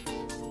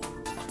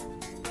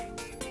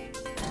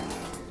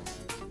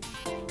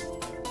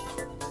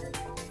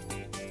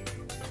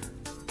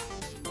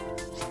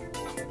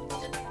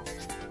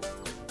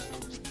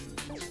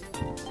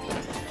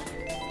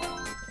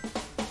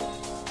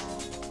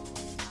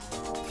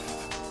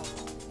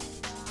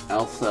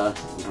 Elsa,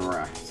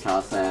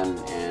 Tassan,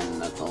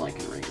 and that's all I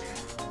can read.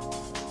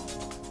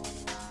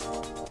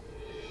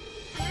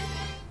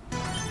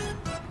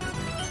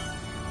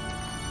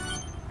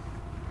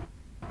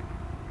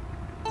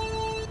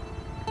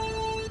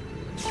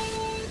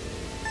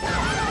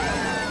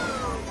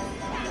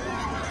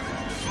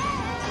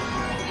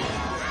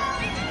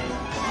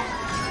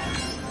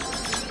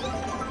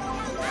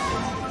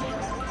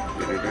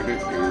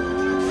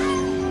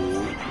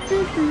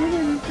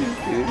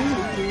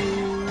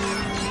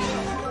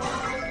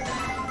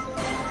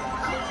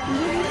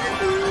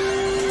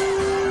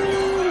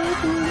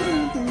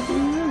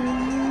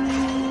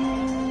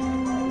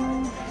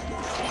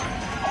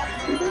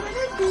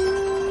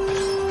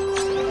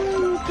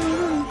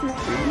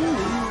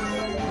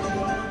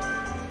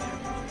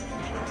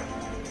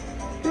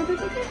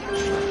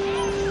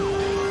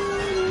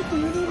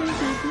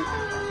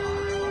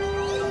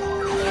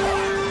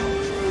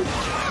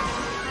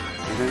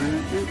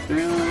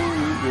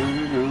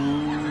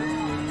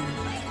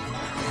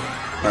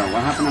 Bro,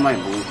 what happened to my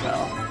blue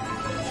cell?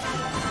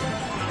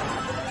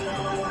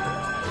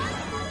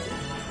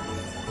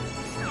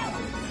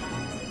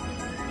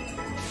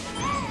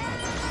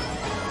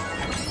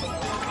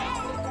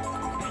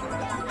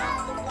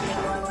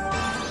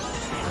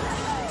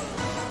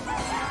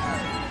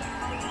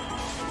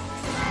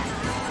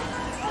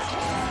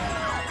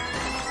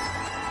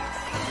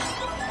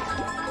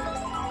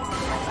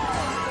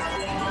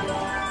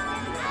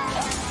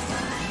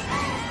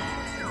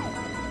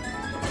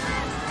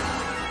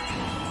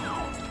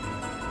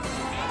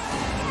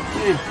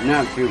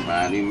 Not too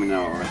bad, even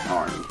though it was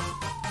hard.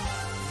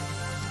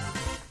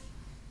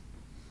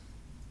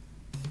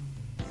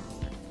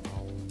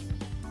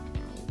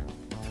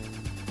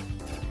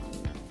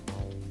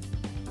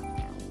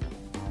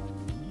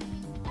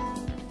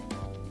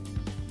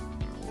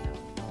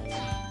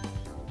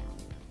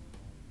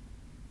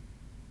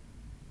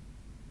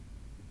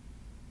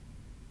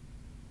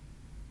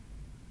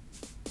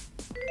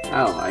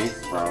 Oh,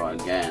 Ice Bro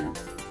again.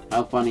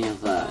 How funny is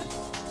that?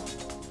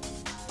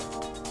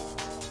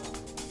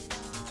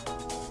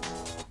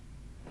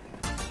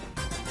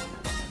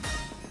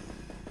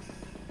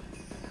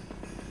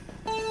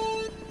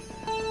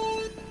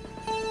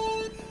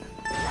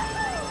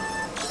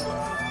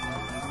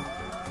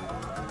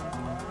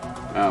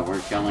 Oh, we're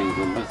killing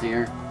Goombas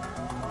here?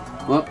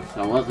 Whoops,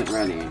 I wasn't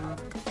ready.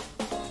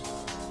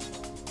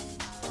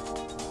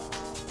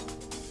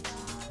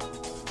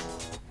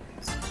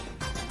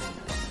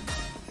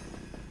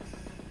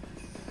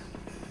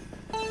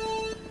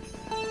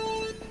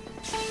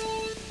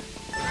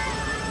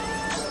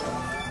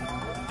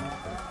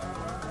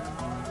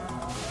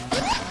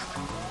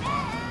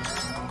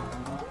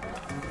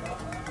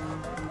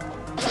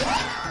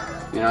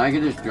 You know, I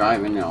could just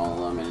drive into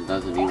all of them and it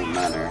doesn't even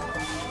matter.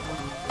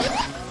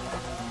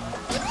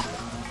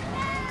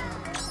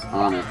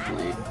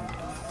 Honestly.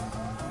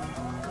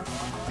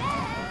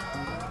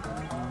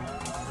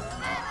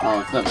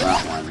 Oh, except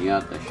that one. You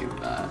have to shoot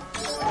that.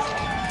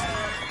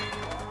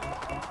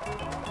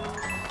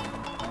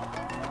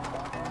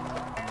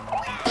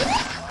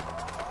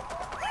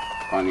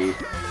 Funny.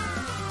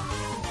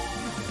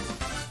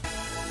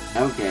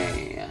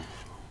 Okay.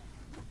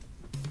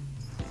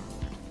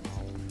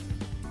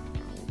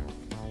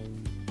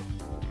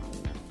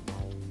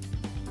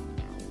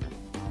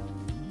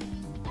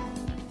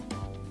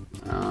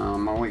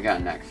 What we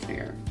got next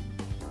here?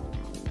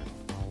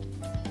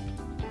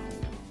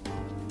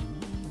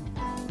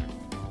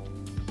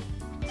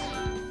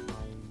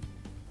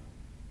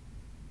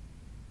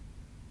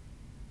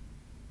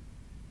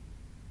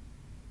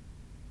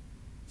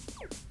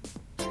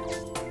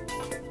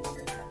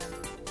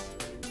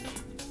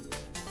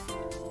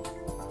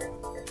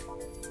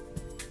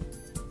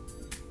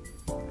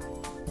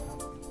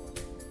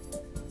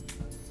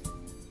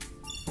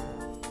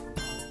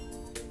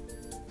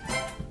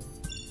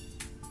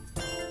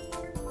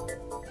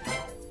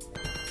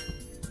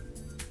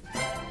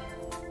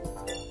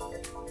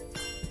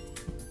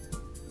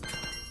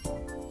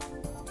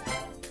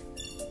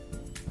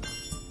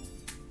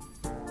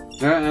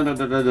 Dun, dun,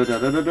 dun, dun, dun,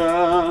 dun, dun,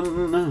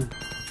 dun.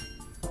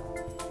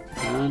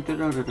 Dun, dun,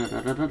 dun, dun,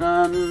 dun, dun,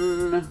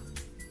 dun.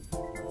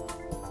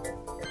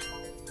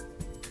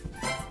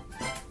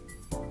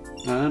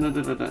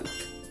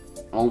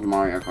 Old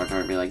Mario Kart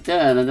would be like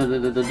da da da da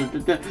da da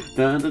da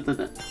da da da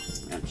da.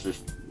 That's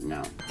just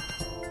no.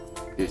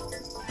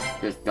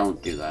 Just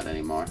don't do that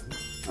anymore.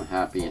 I'm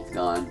happy it's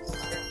gone.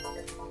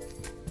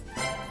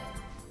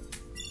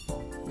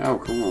 Oh,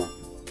 cool.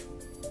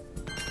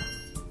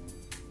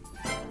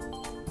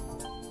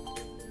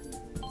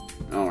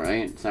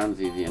 Alright, sounds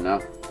easy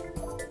enough.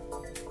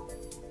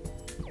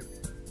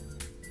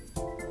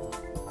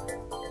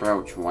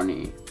 Bro,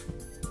 20.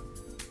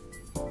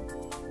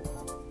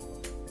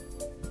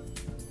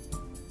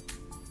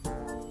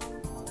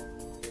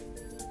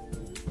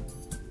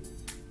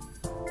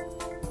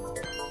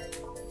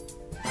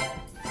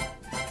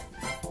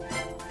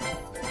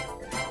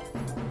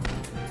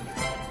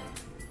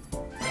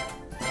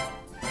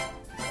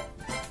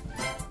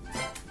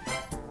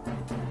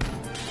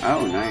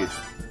 Oh, nice.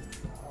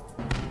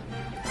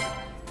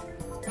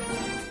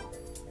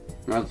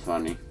 That's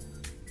funny.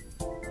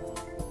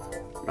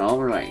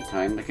 Alright,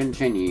 time to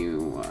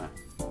continue.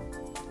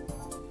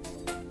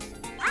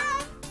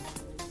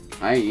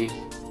 Hi.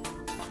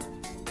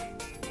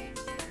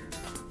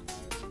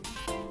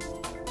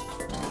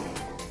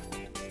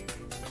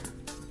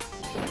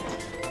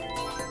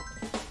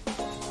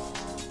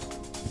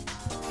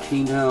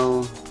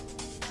 Tino.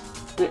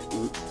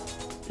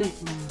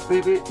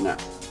 Baby. No.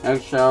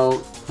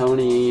 Eggshell,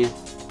 Tony,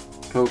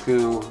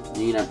 Koku,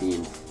 Nina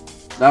Beans.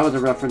 That was a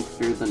reference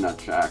to the Nut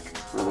Shack,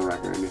 for the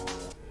record.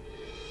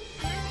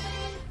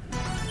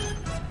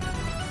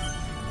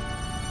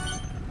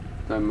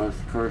 The most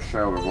cursed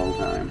show of all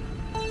time.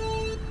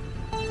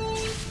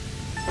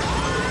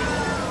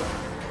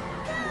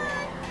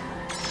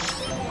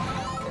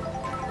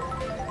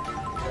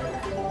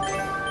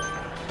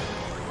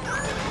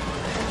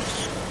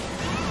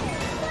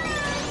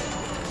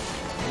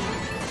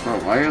 Bro,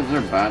 why is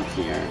there bats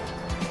here?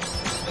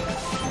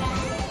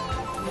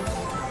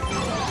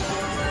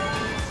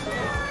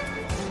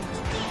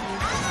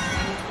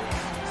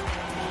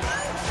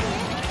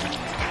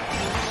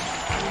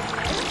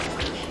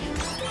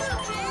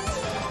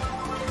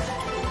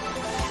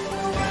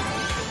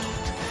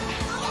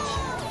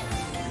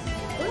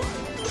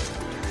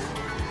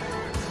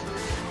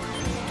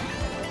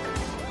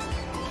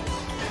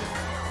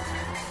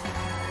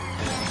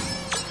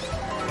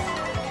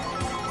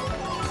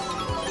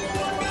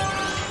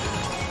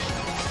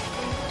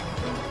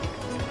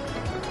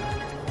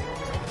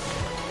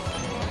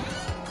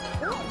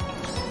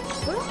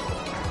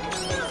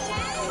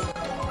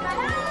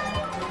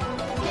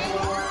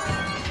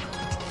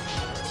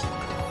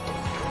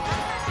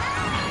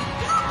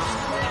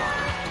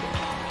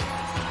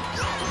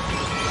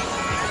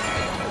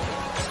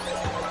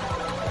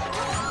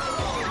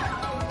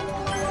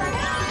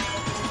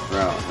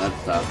 Bro, that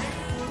sucks.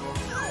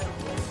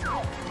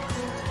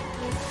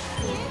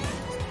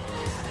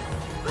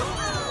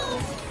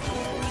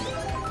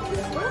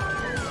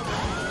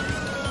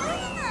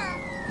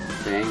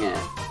 Dang it.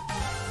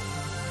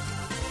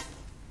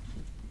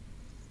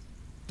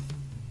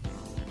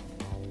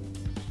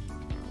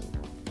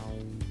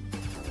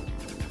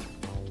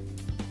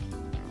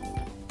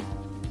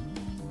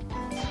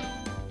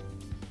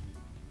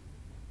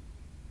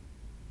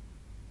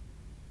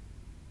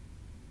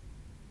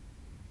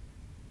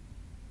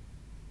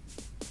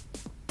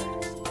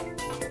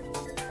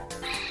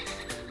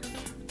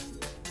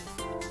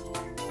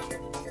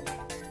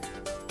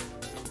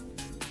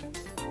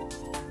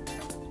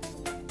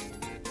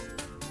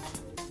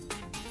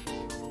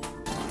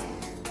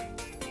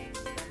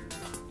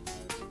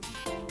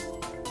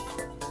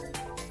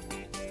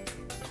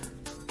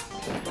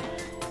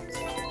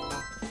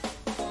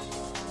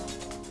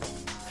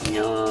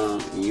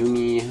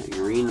 Yumi,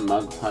 Green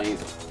Mug Pipe,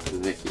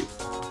 Vicky.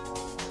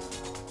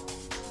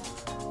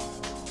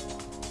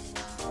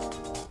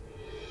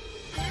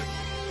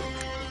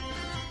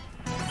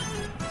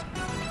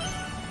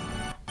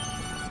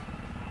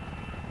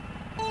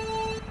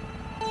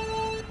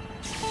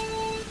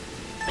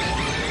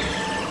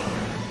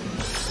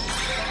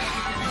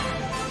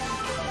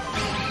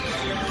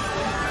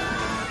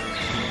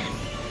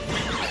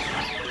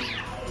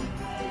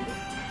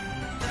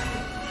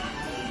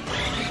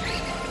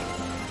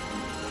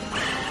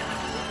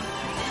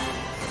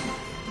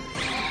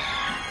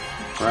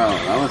 Bro,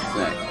 that was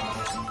sick.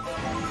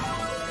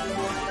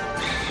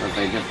 But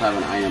they just have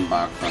an item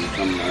box on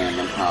some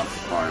random top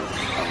part of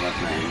the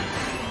thing.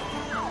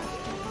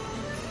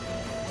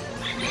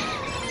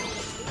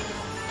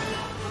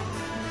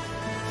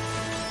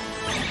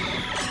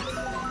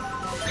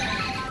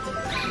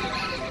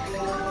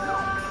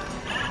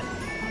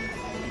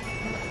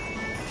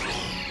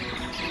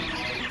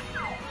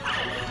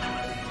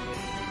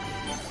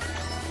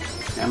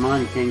 Come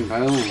on, King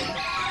Boom.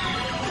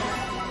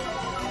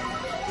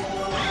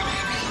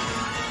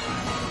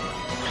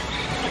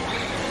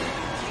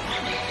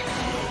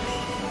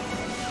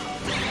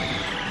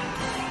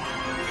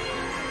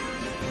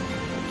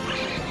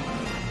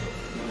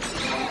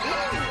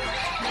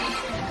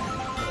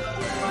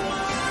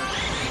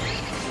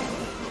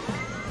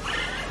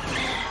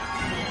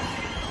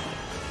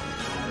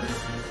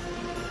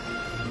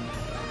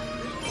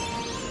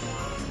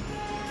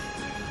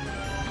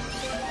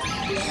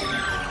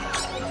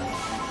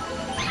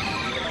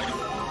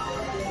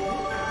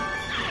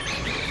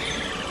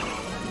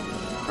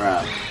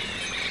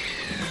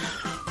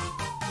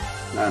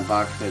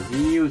 box is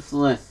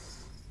useless.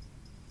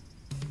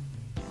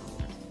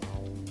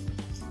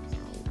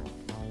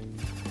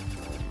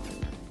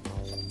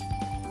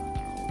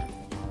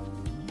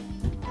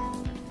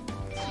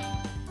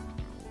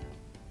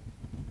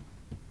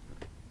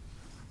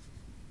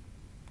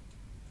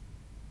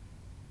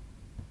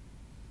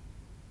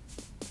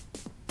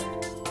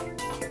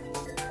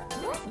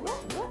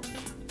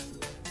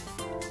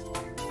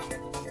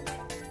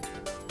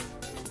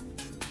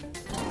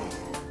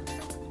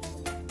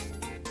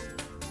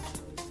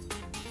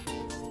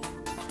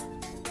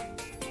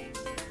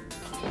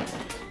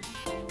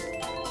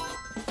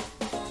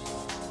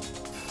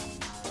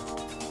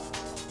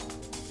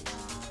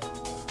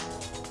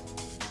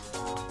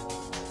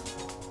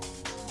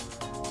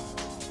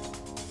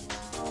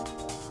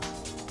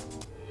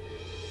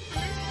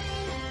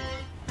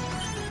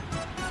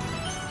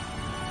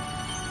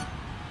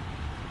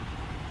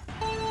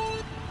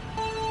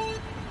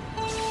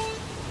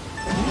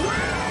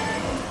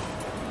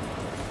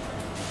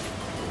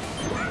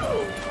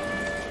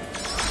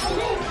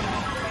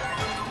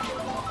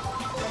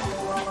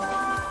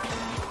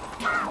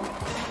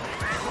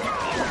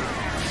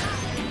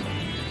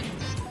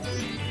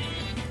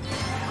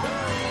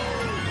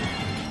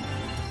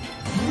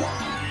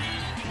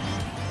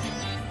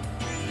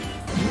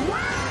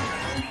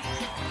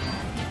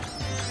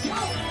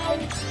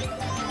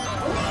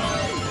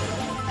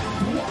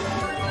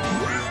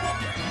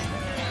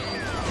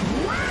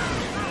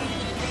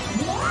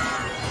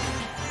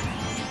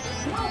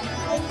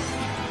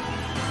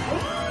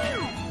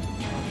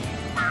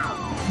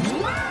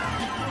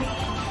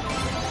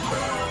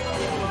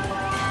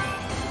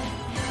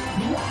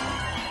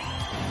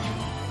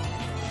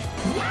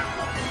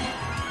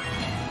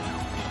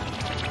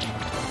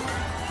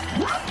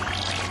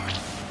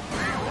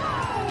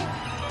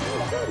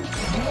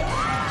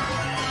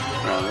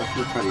 Bro, this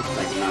is pretty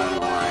sick, not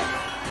gonna lie.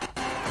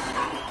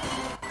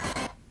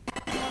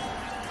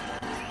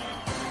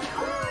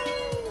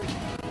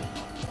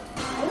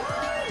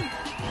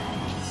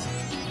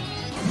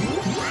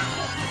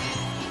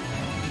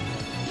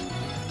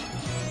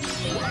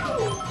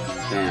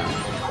 Damn.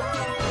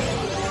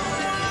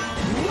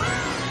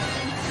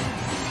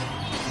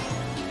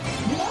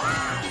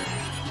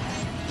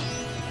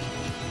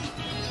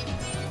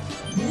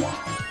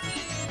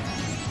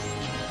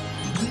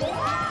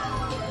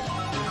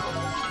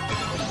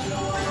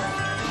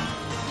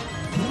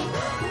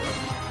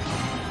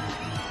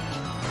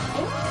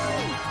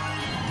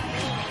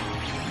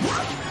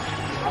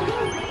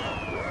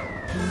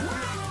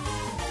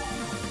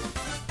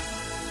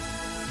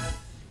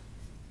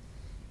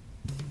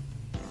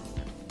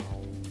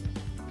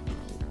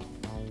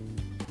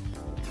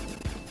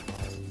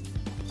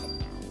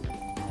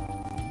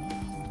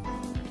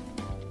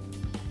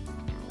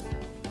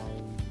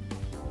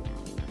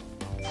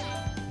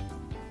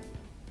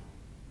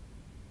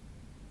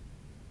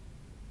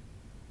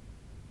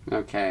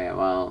 Okay,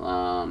 well,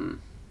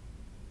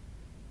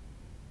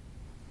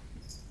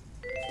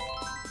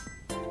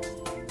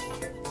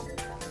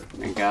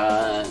 I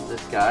got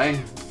this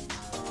guy.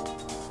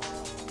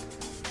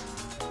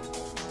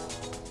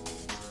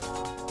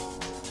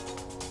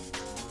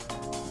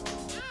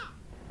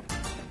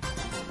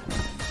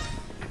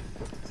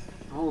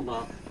 Hold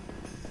up.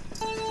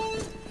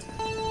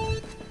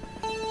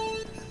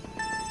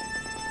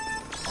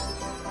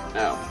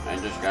 Oh, I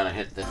just gotta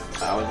hit this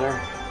Bowser.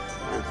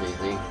 That's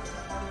easy.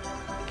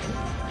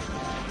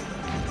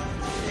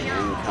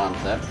 In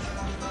concept.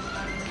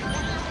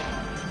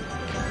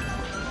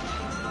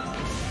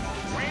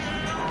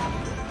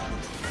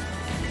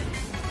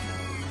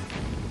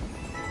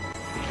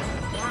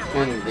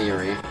 In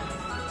theory.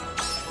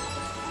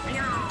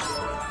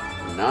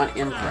 Not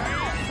in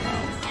practice, no.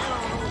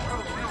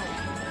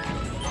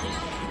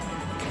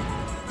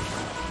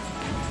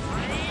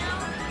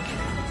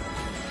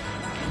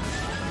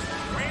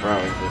 Bro,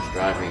 he's just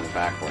driving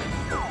backwards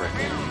for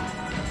frickin'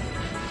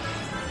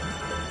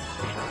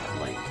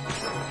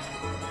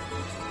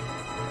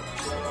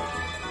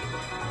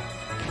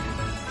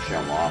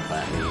 show off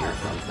at me or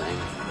something.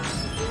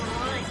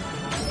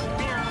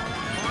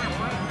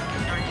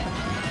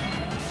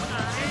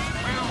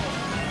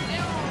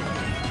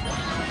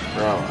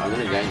 Bro, I'm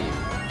gonna get you.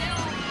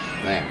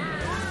 There.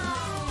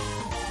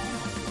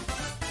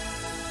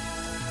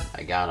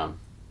 I got him.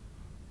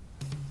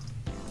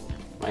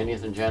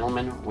 Ladies and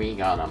gentlemen, we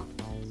got him.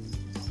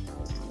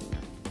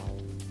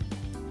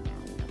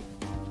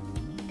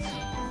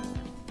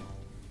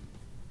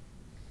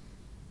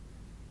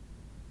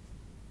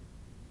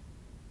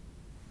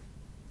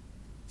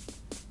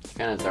 It's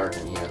kind of dark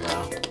in here,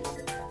 though.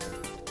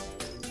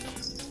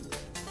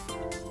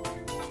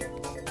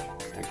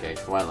 Okay,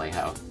 Twilight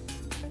House.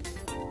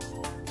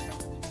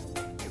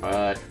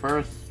 But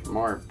first,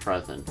 more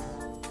presents.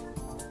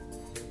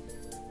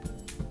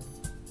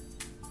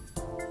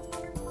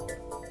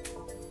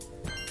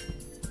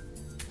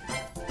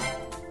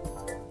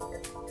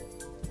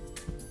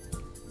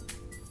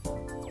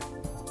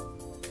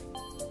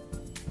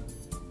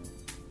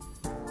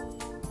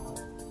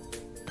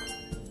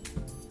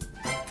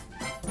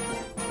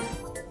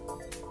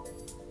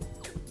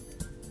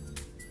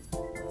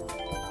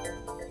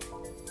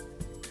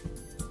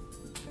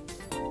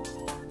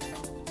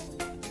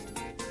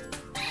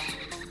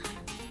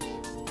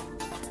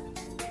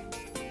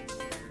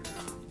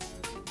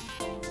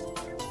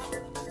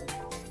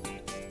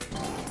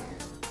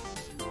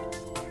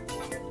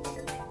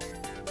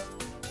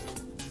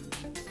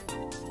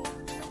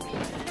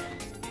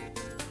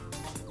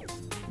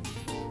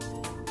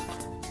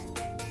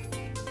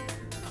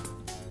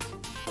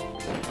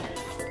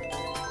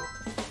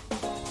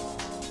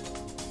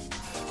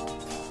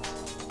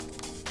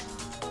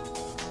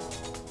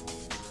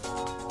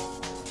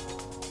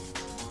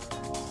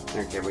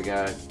 Okay, we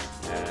got,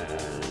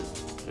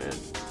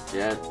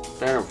 yeah,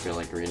 I don't feel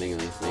like reading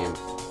these names.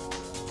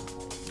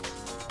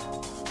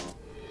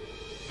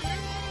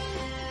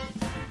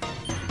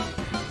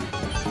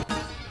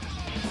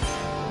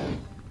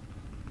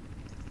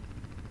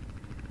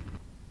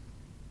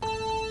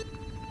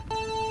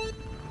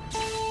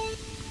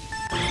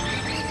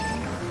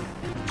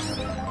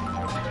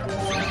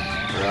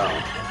 Bro.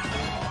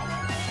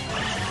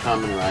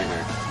 Common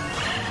Rider.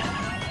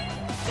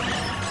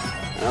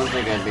 I don't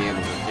think I'd be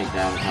able to take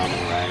down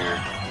Common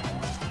Rider.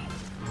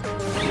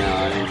 No,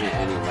 I didn't hit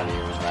anybody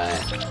with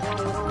that.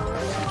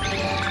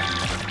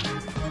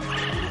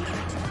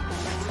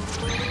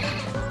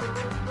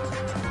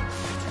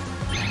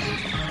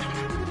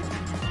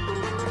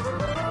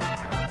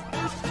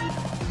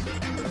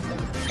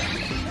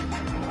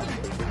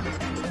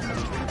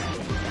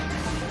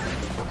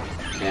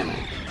 Damn it.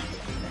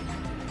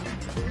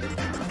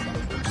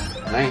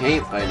 I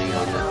hate fighting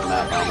on this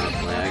map,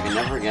 honestly. I can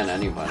never get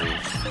anybody.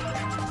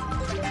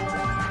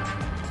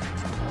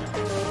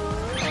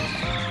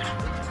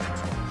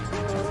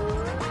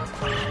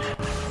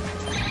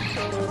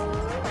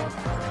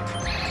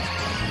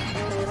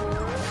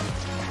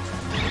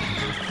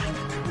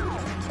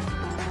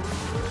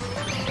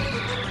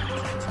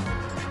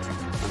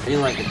 I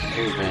feel like it's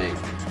too big.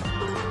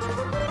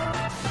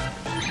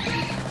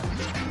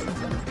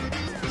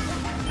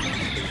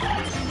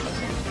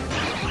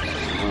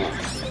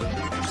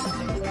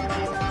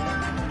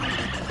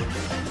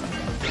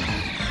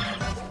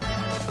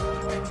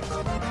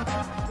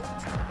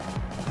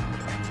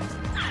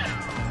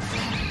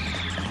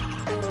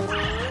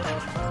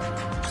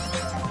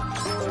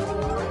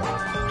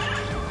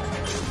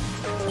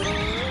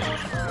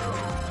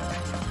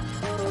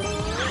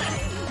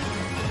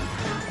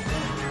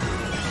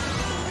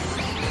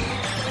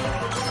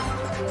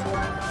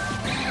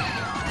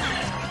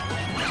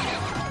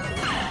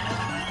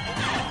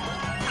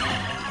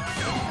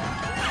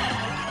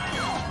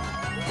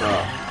 Bro.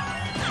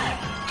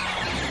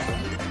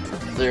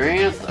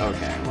 Serious?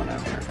 Okay,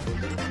 whatever.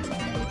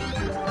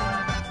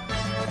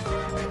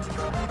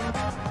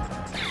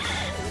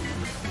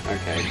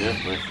 Okay,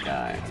 just this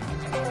guy.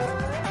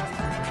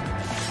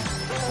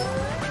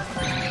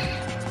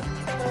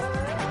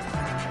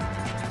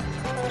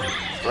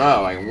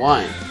 Bro, I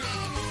won.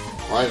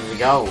 Let's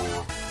go.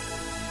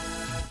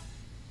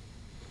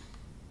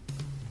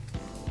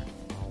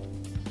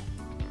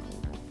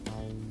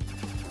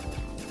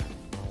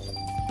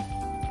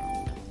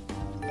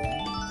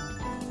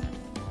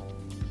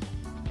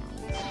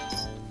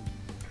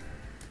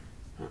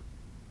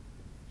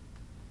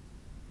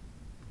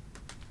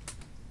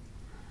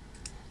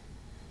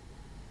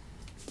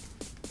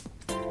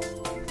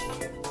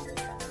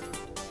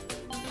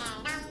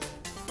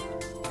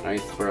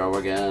 Nice throw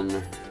again.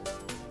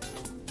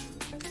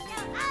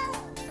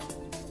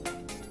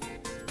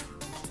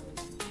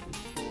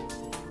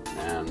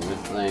 And this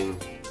thing.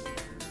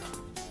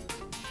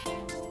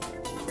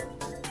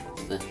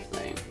 This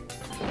thing.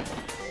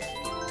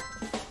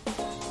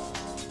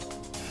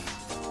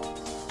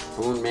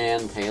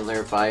 Spoonman,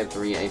 Taylor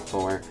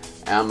 5384,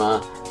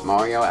 Emma,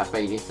 Mario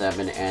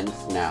F87, and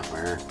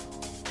Snapper.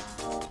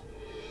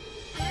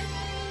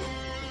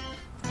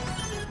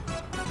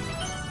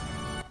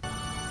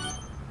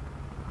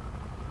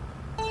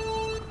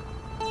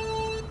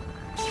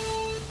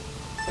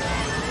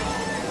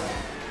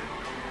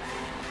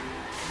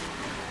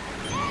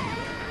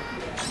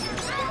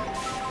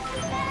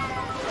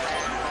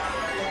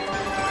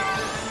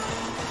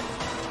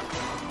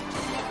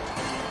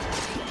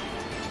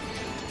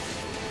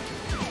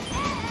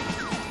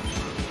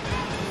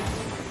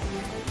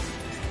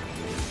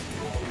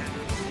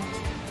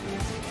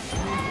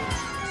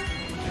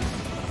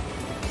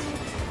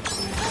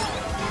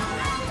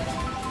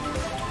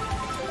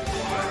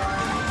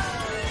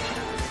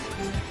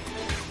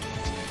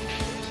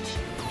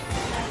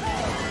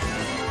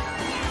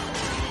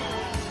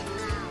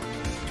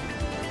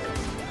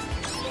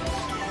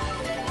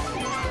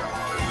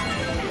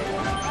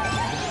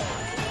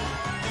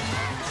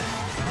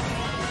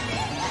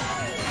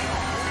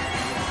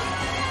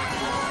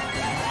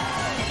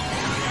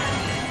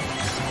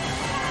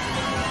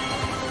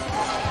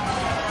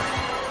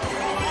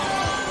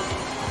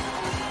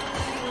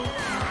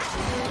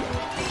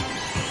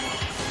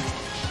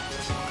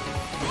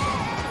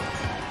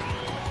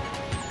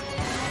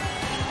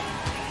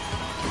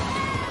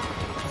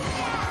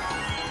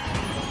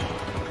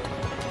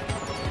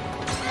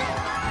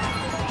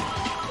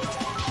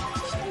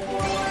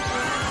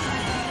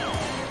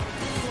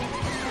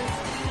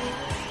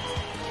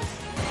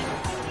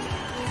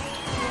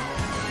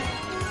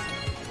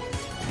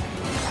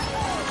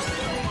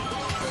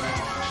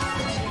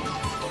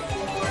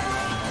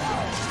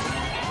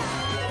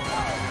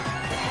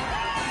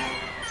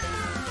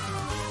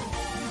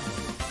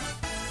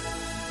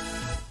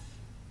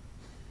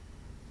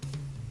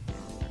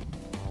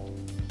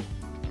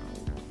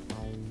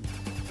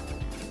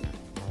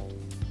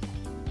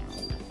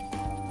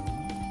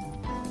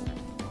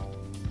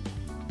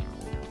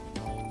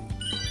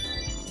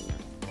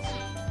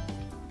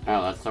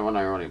 Oh, that's the one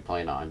I already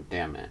played on.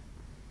 Damn it.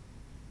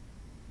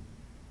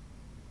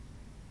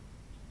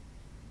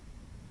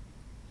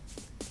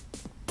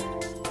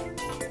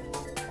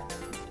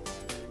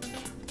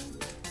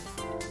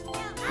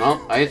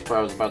 Well, Ice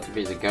Bro's about to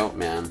be the goat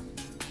man.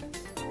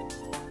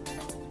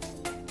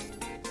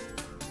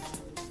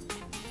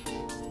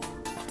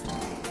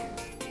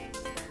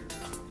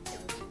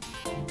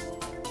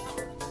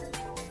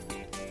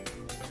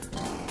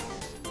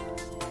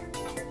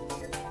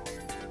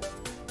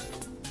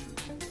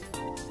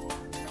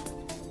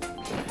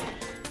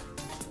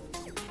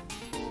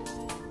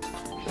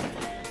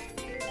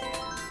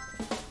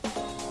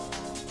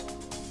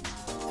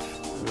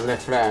 The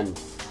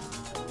friends.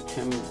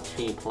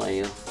 Timothy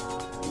plays.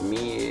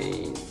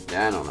 Me,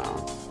 I don't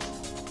know.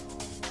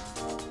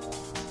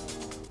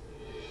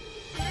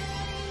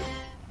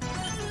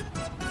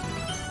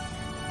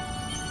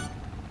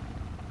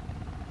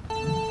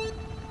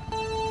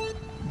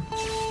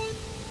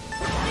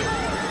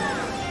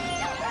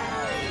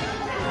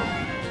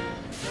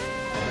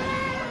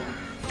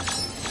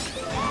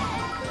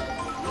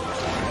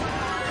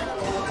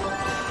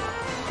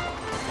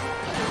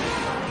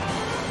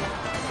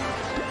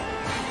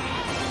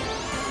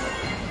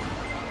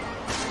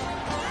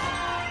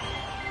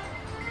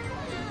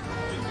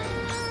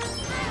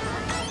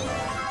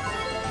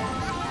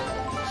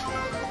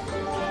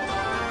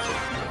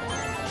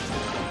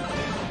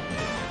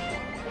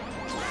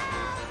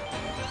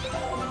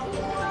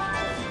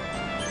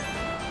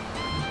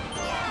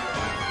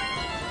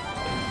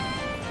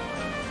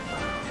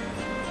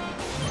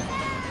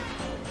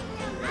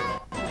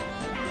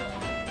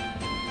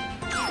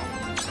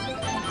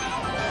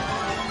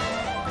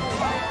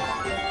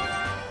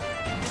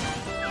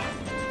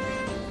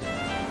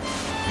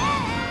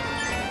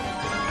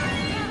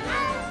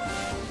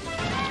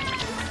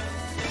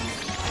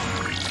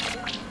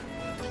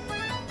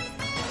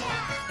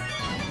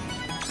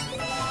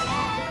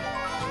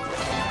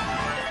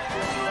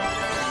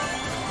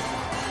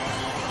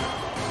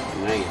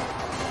 Nice.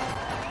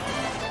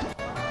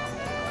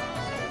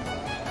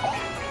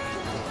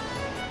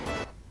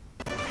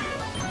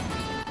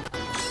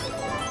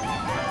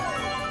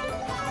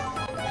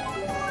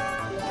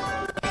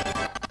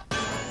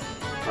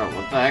 Bro,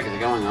 what the heck is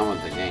going on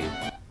with the game?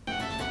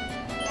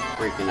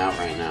 Freaking out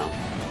right now.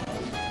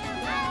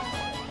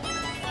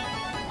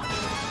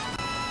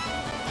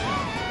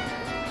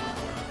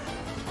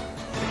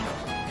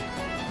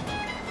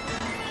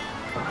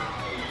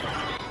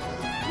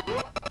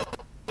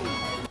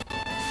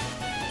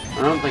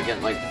 I don't think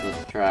it likes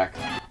this track.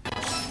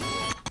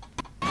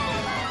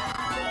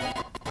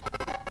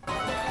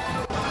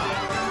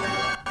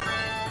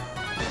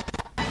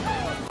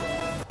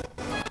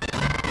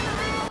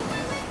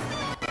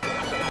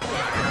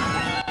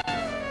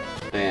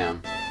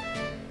 Damn.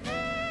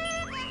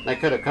 That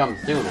could have come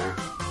sooner.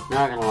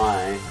 Not gonna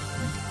lie.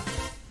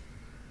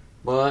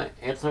 But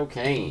it's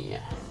okay.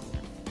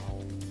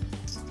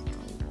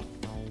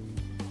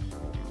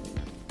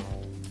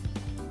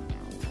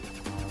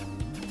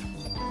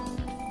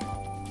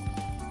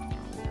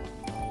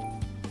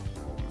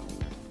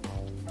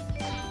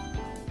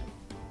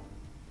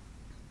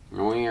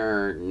 We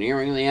are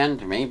nearing the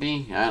end,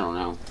 maybe? I don't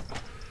know.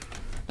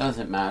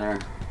 Doesn't matter.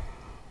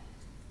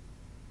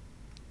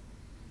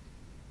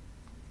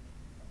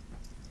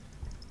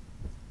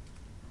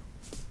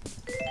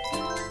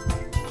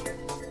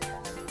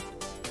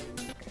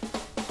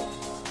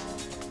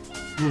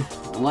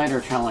 A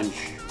lighter challenge.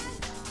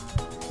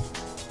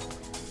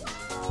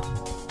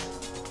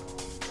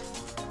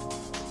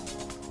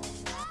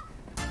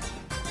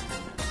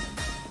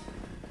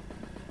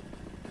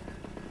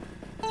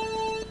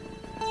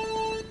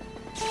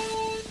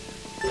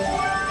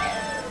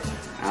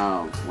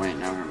 Oh, wait,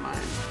 never mind.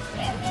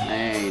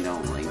 They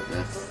don't like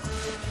this.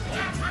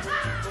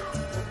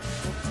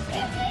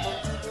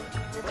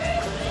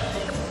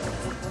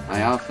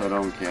 I also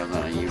don't care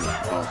that I used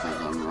both of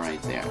them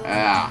right there.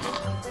 Ah!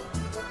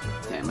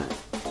 Damn it.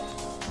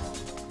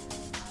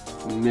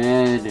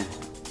 Mid.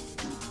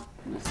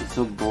 This is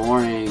so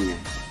boring.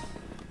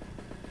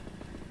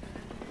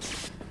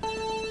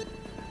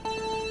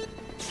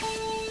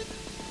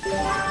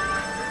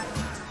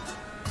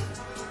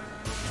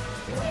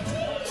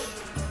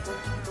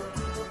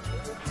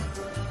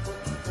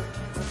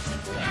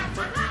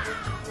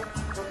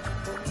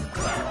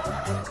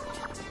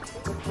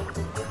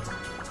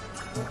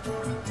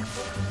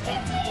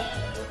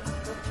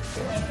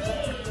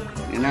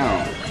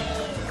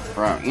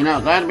 You know,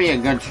 that'd be a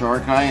good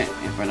shortcut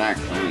if it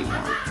actually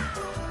worked.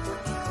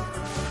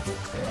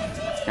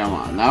 Come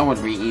on, that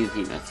would be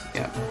easy to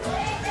skip.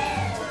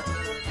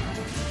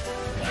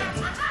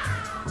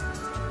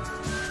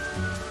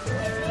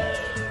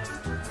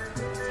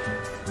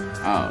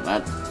 Oh,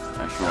 that's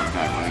a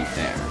shortcut right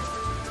there.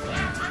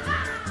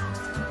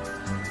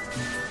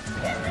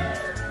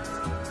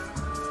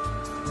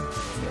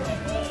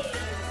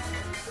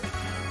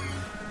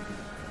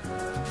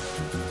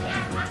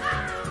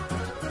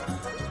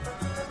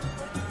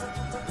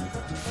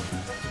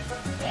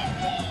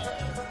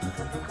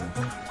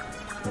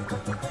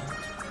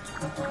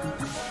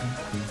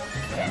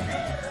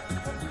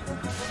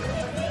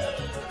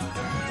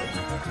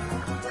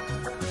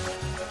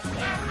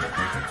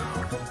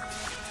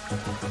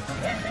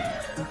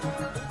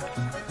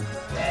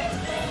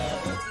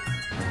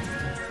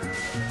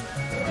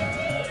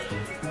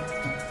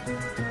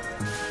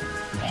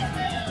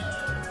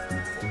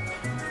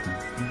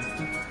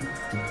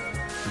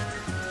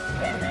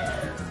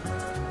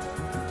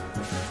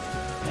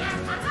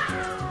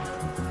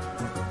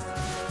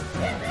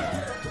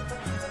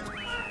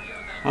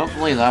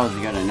 Hopefully that was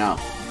good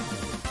enough.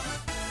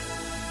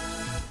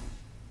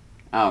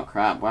 Oh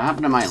crap, what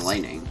happened to my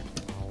lighting?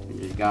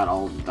 It just got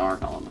all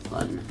dark all of a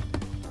sudden.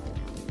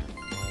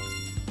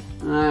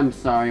 I'm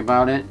sorry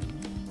about it.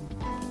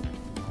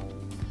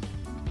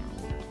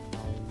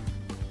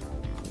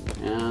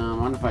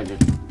 What if I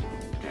just...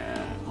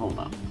 hold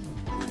up.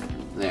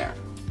 There.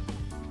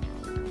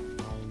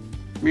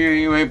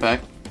 Be right back.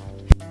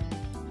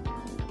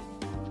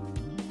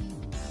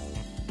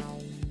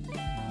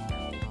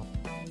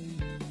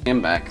 I'm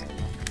back.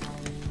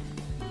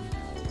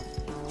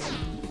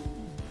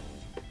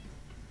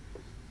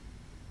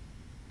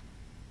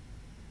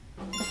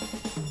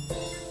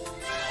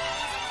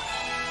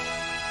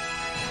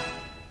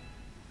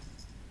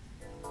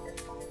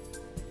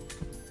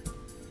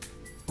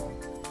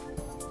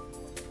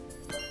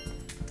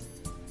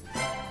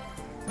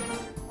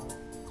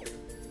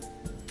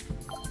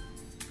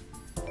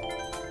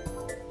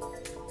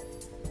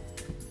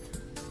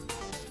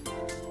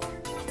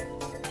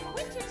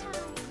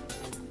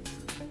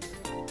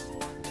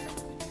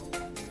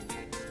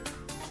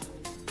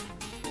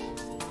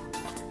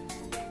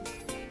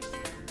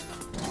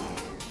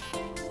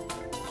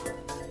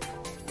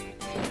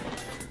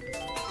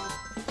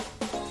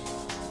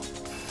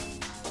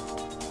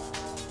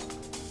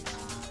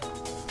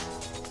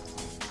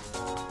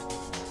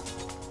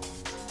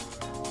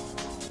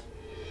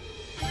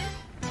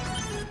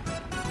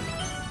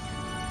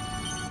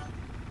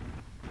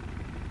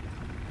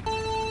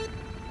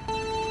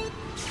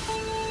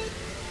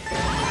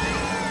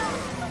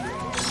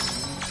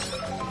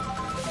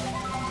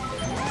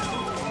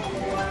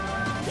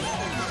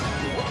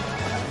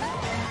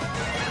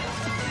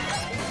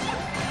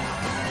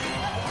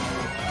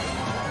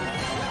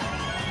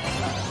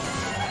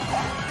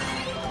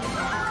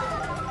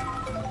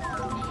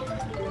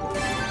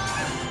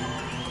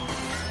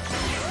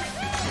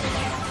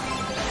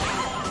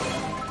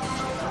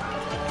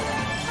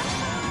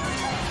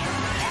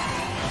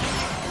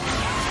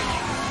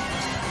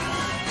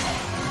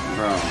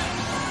 Bro.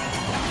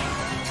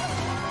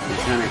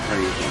 It's kinda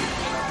crazy.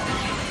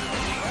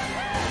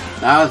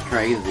 That was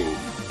crazy.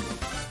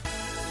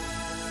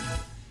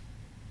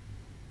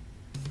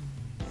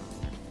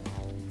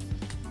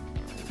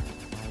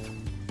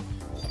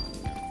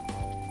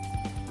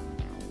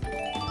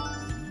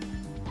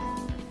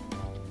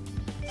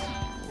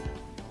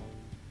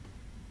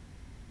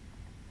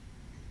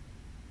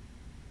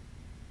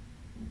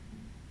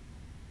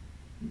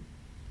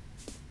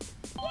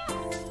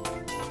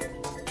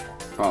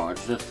 Bro,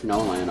 it's just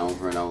Snowland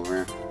over and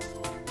over.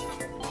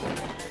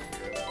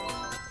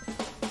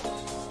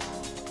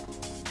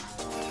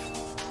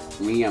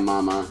 Mia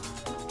Mama,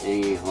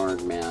 A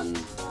Hard Man,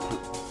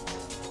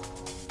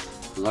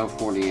 Low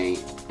 48,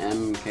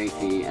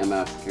 MKT,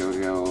 MF,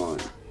 JoJo,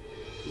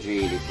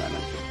 G87.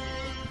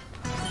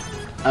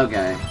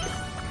 Okay.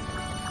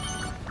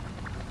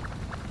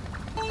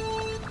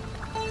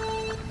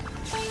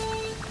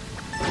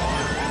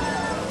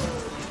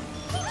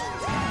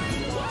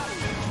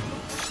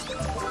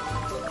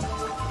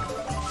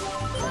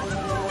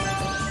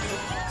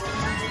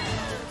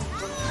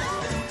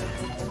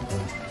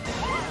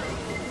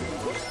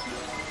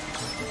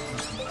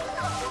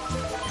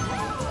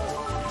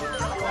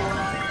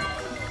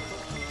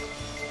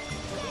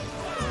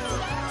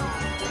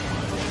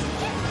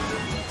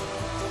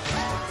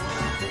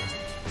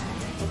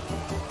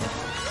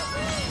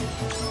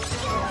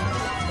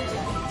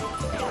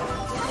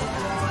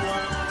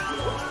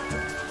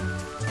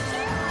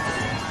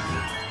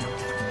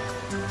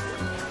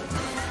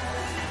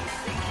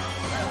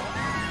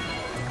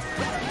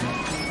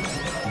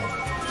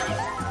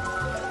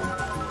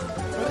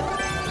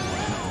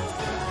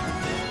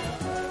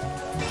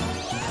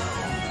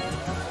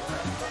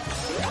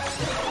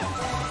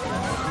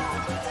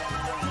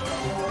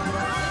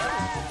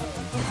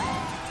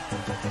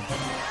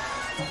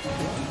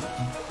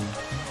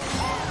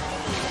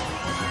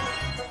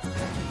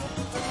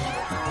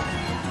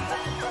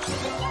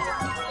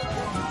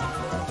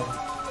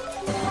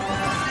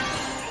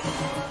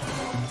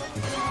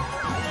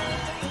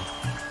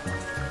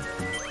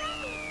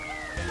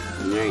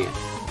 Yeah.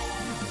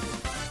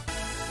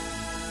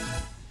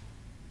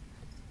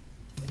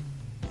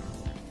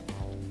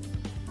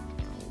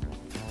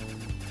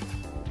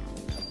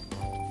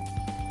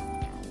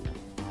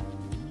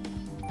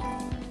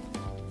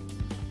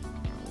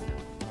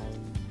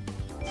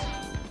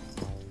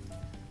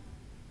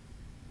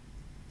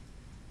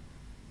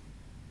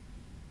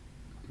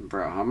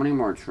 Bro, how many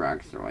more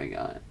tracks do I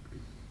got?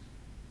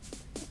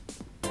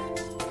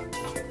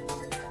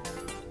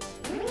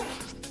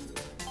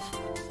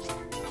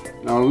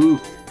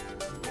 Oh,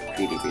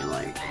 PDP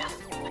light.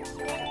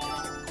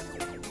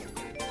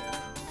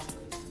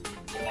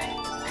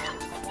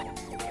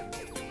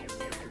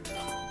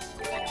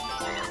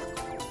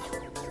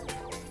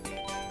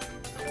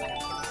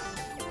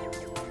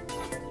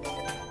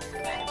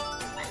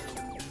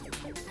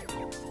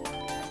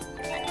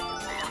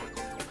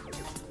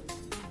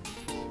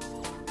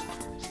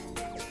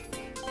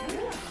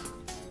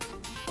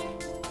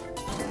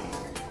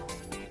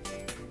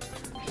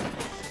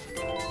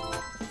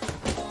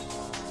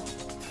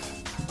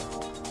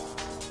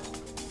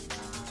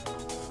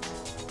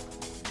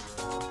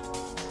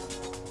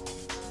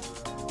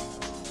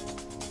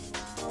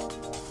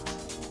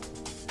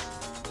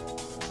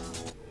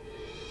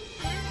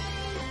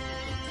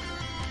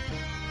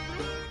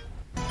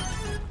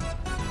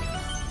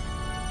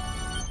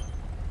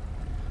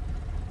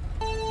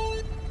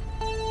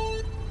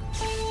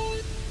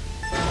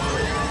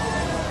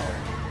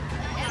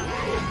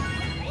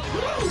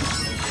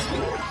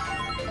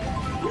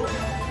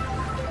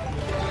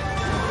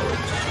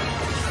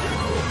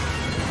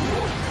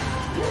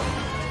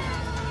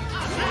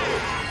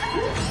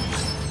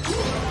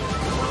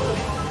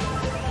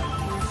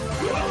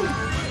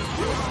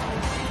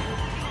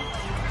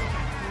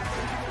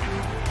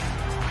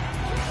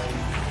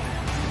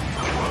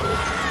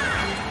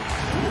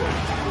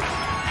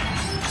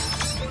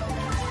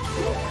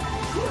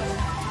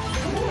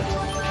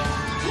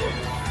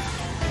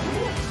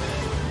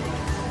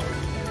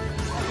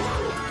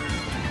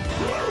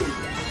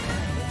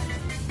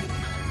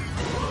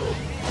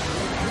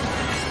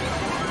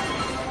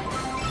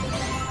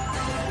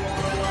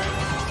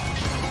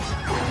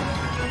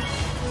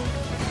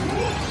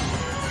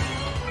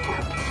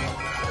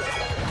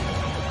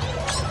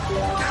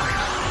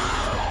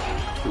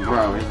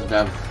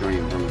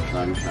 from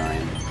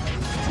Sunshine.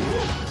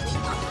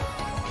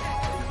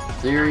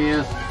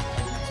 Serious?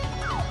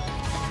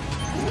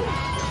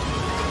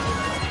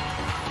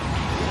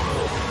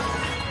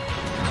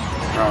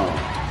 Bro,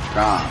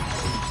 stop.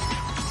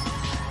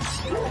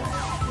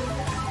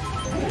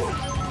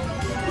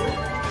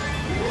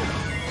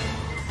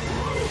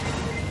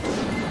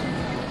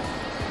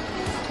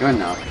 Good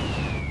enough.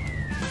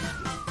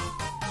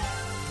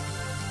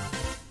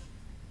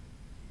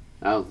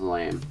 That was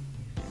lame.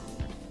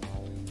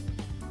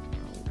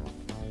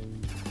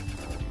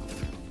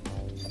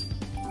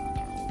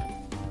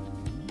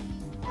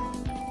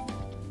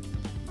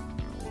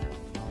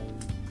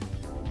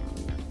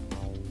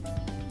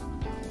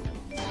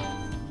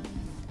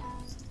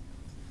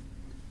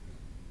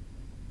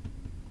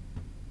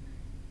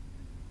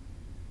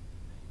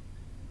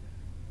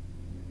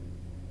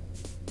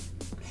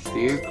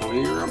 Steer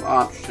clear of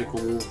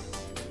obstacles.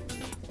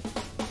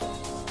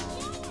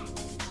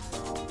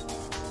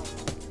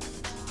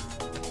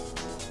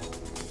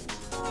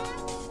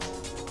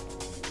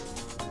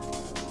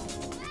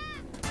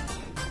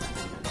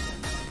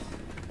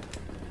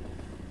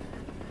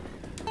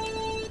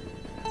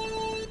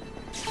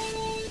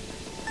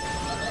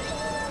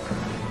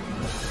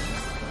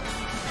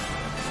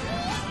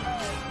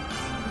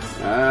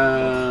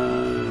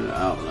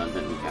 Oh, that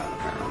didn't count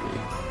apparently.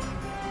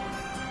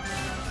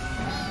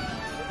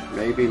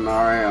 Baby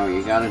Mario,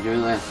 you gotta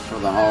do this for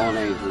the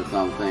holidays or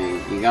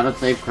something. You gotta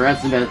save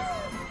precedent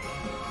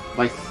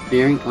by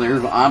steering clear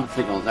of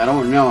obstacles. I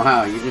don't know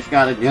how, you just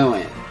gotta do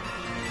it.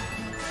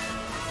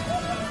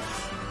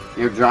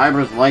 Your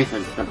driver's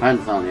license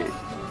depends on it.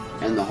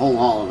 And the whole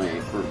holiday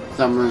for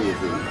some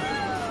reason.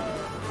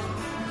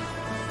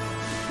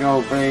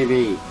 Go,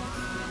 baby.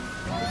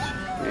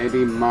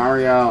 Baby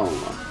Mario.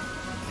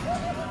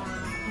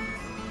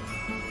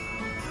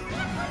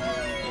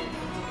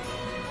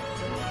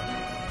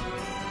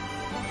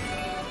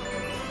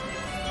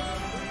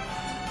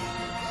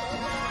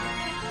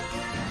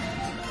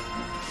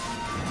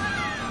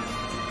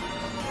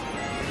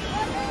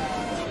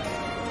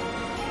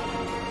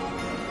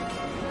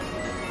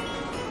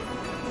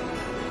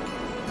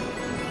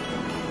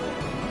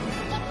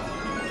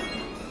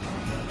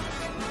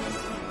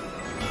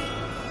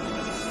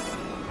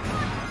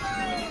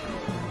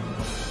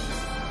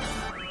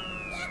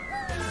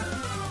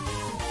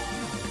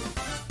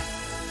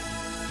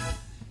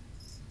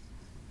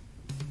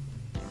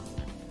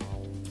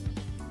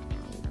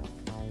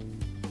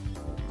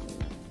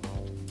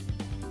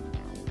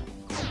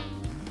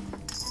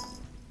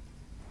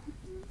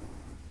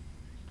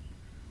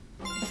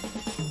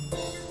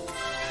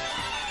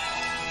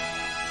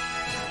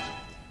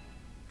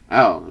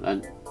 Oh,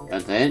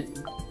 that's it?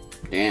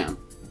 Damn.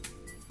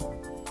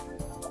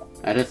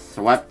 I just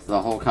swept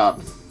the whole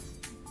cups.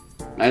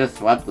 I just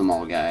swept them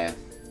all, guys.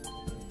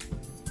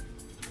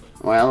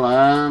 Well,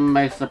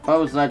 I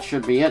suppose that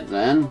should be it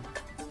then.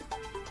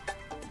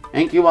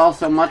 Thank you all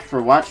so much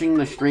for watching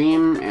the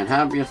stream, and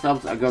have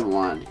yourselves a good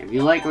one. If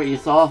you like what you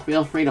saw,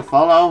 feel free to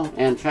follow,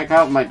 and check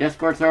out my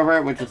Discord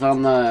server, which is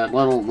on the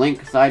little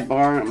link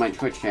sidebar on my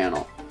Twitch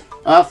channel.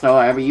 Also,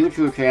 I have a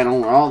YouTube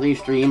channel where all these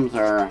streams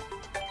are,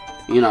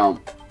 you know,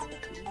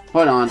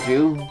 put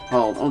onto,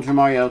 called Ultra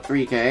Mario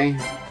 3K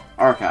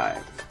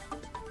Archives.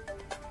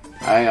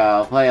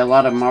 I play a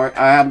lot of I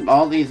have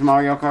all these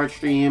Mario Kart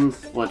streams,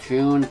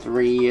 Splatoon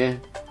 3,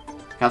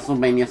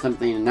 Castlevania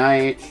Symphony of the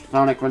Night,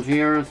 Sonic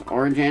Frontiers,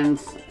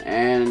 Origins,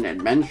 and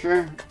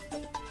Adventure.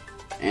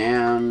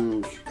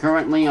 And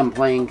currently I'm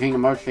playing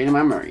Kingdom Hearts Chain of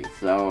Memory,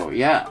 so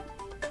yeah.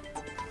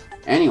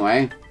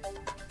 Anyway,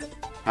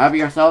 have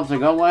yourselves a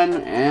good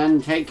one,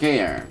 and take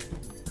care.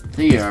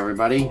 See you,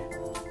 everybody.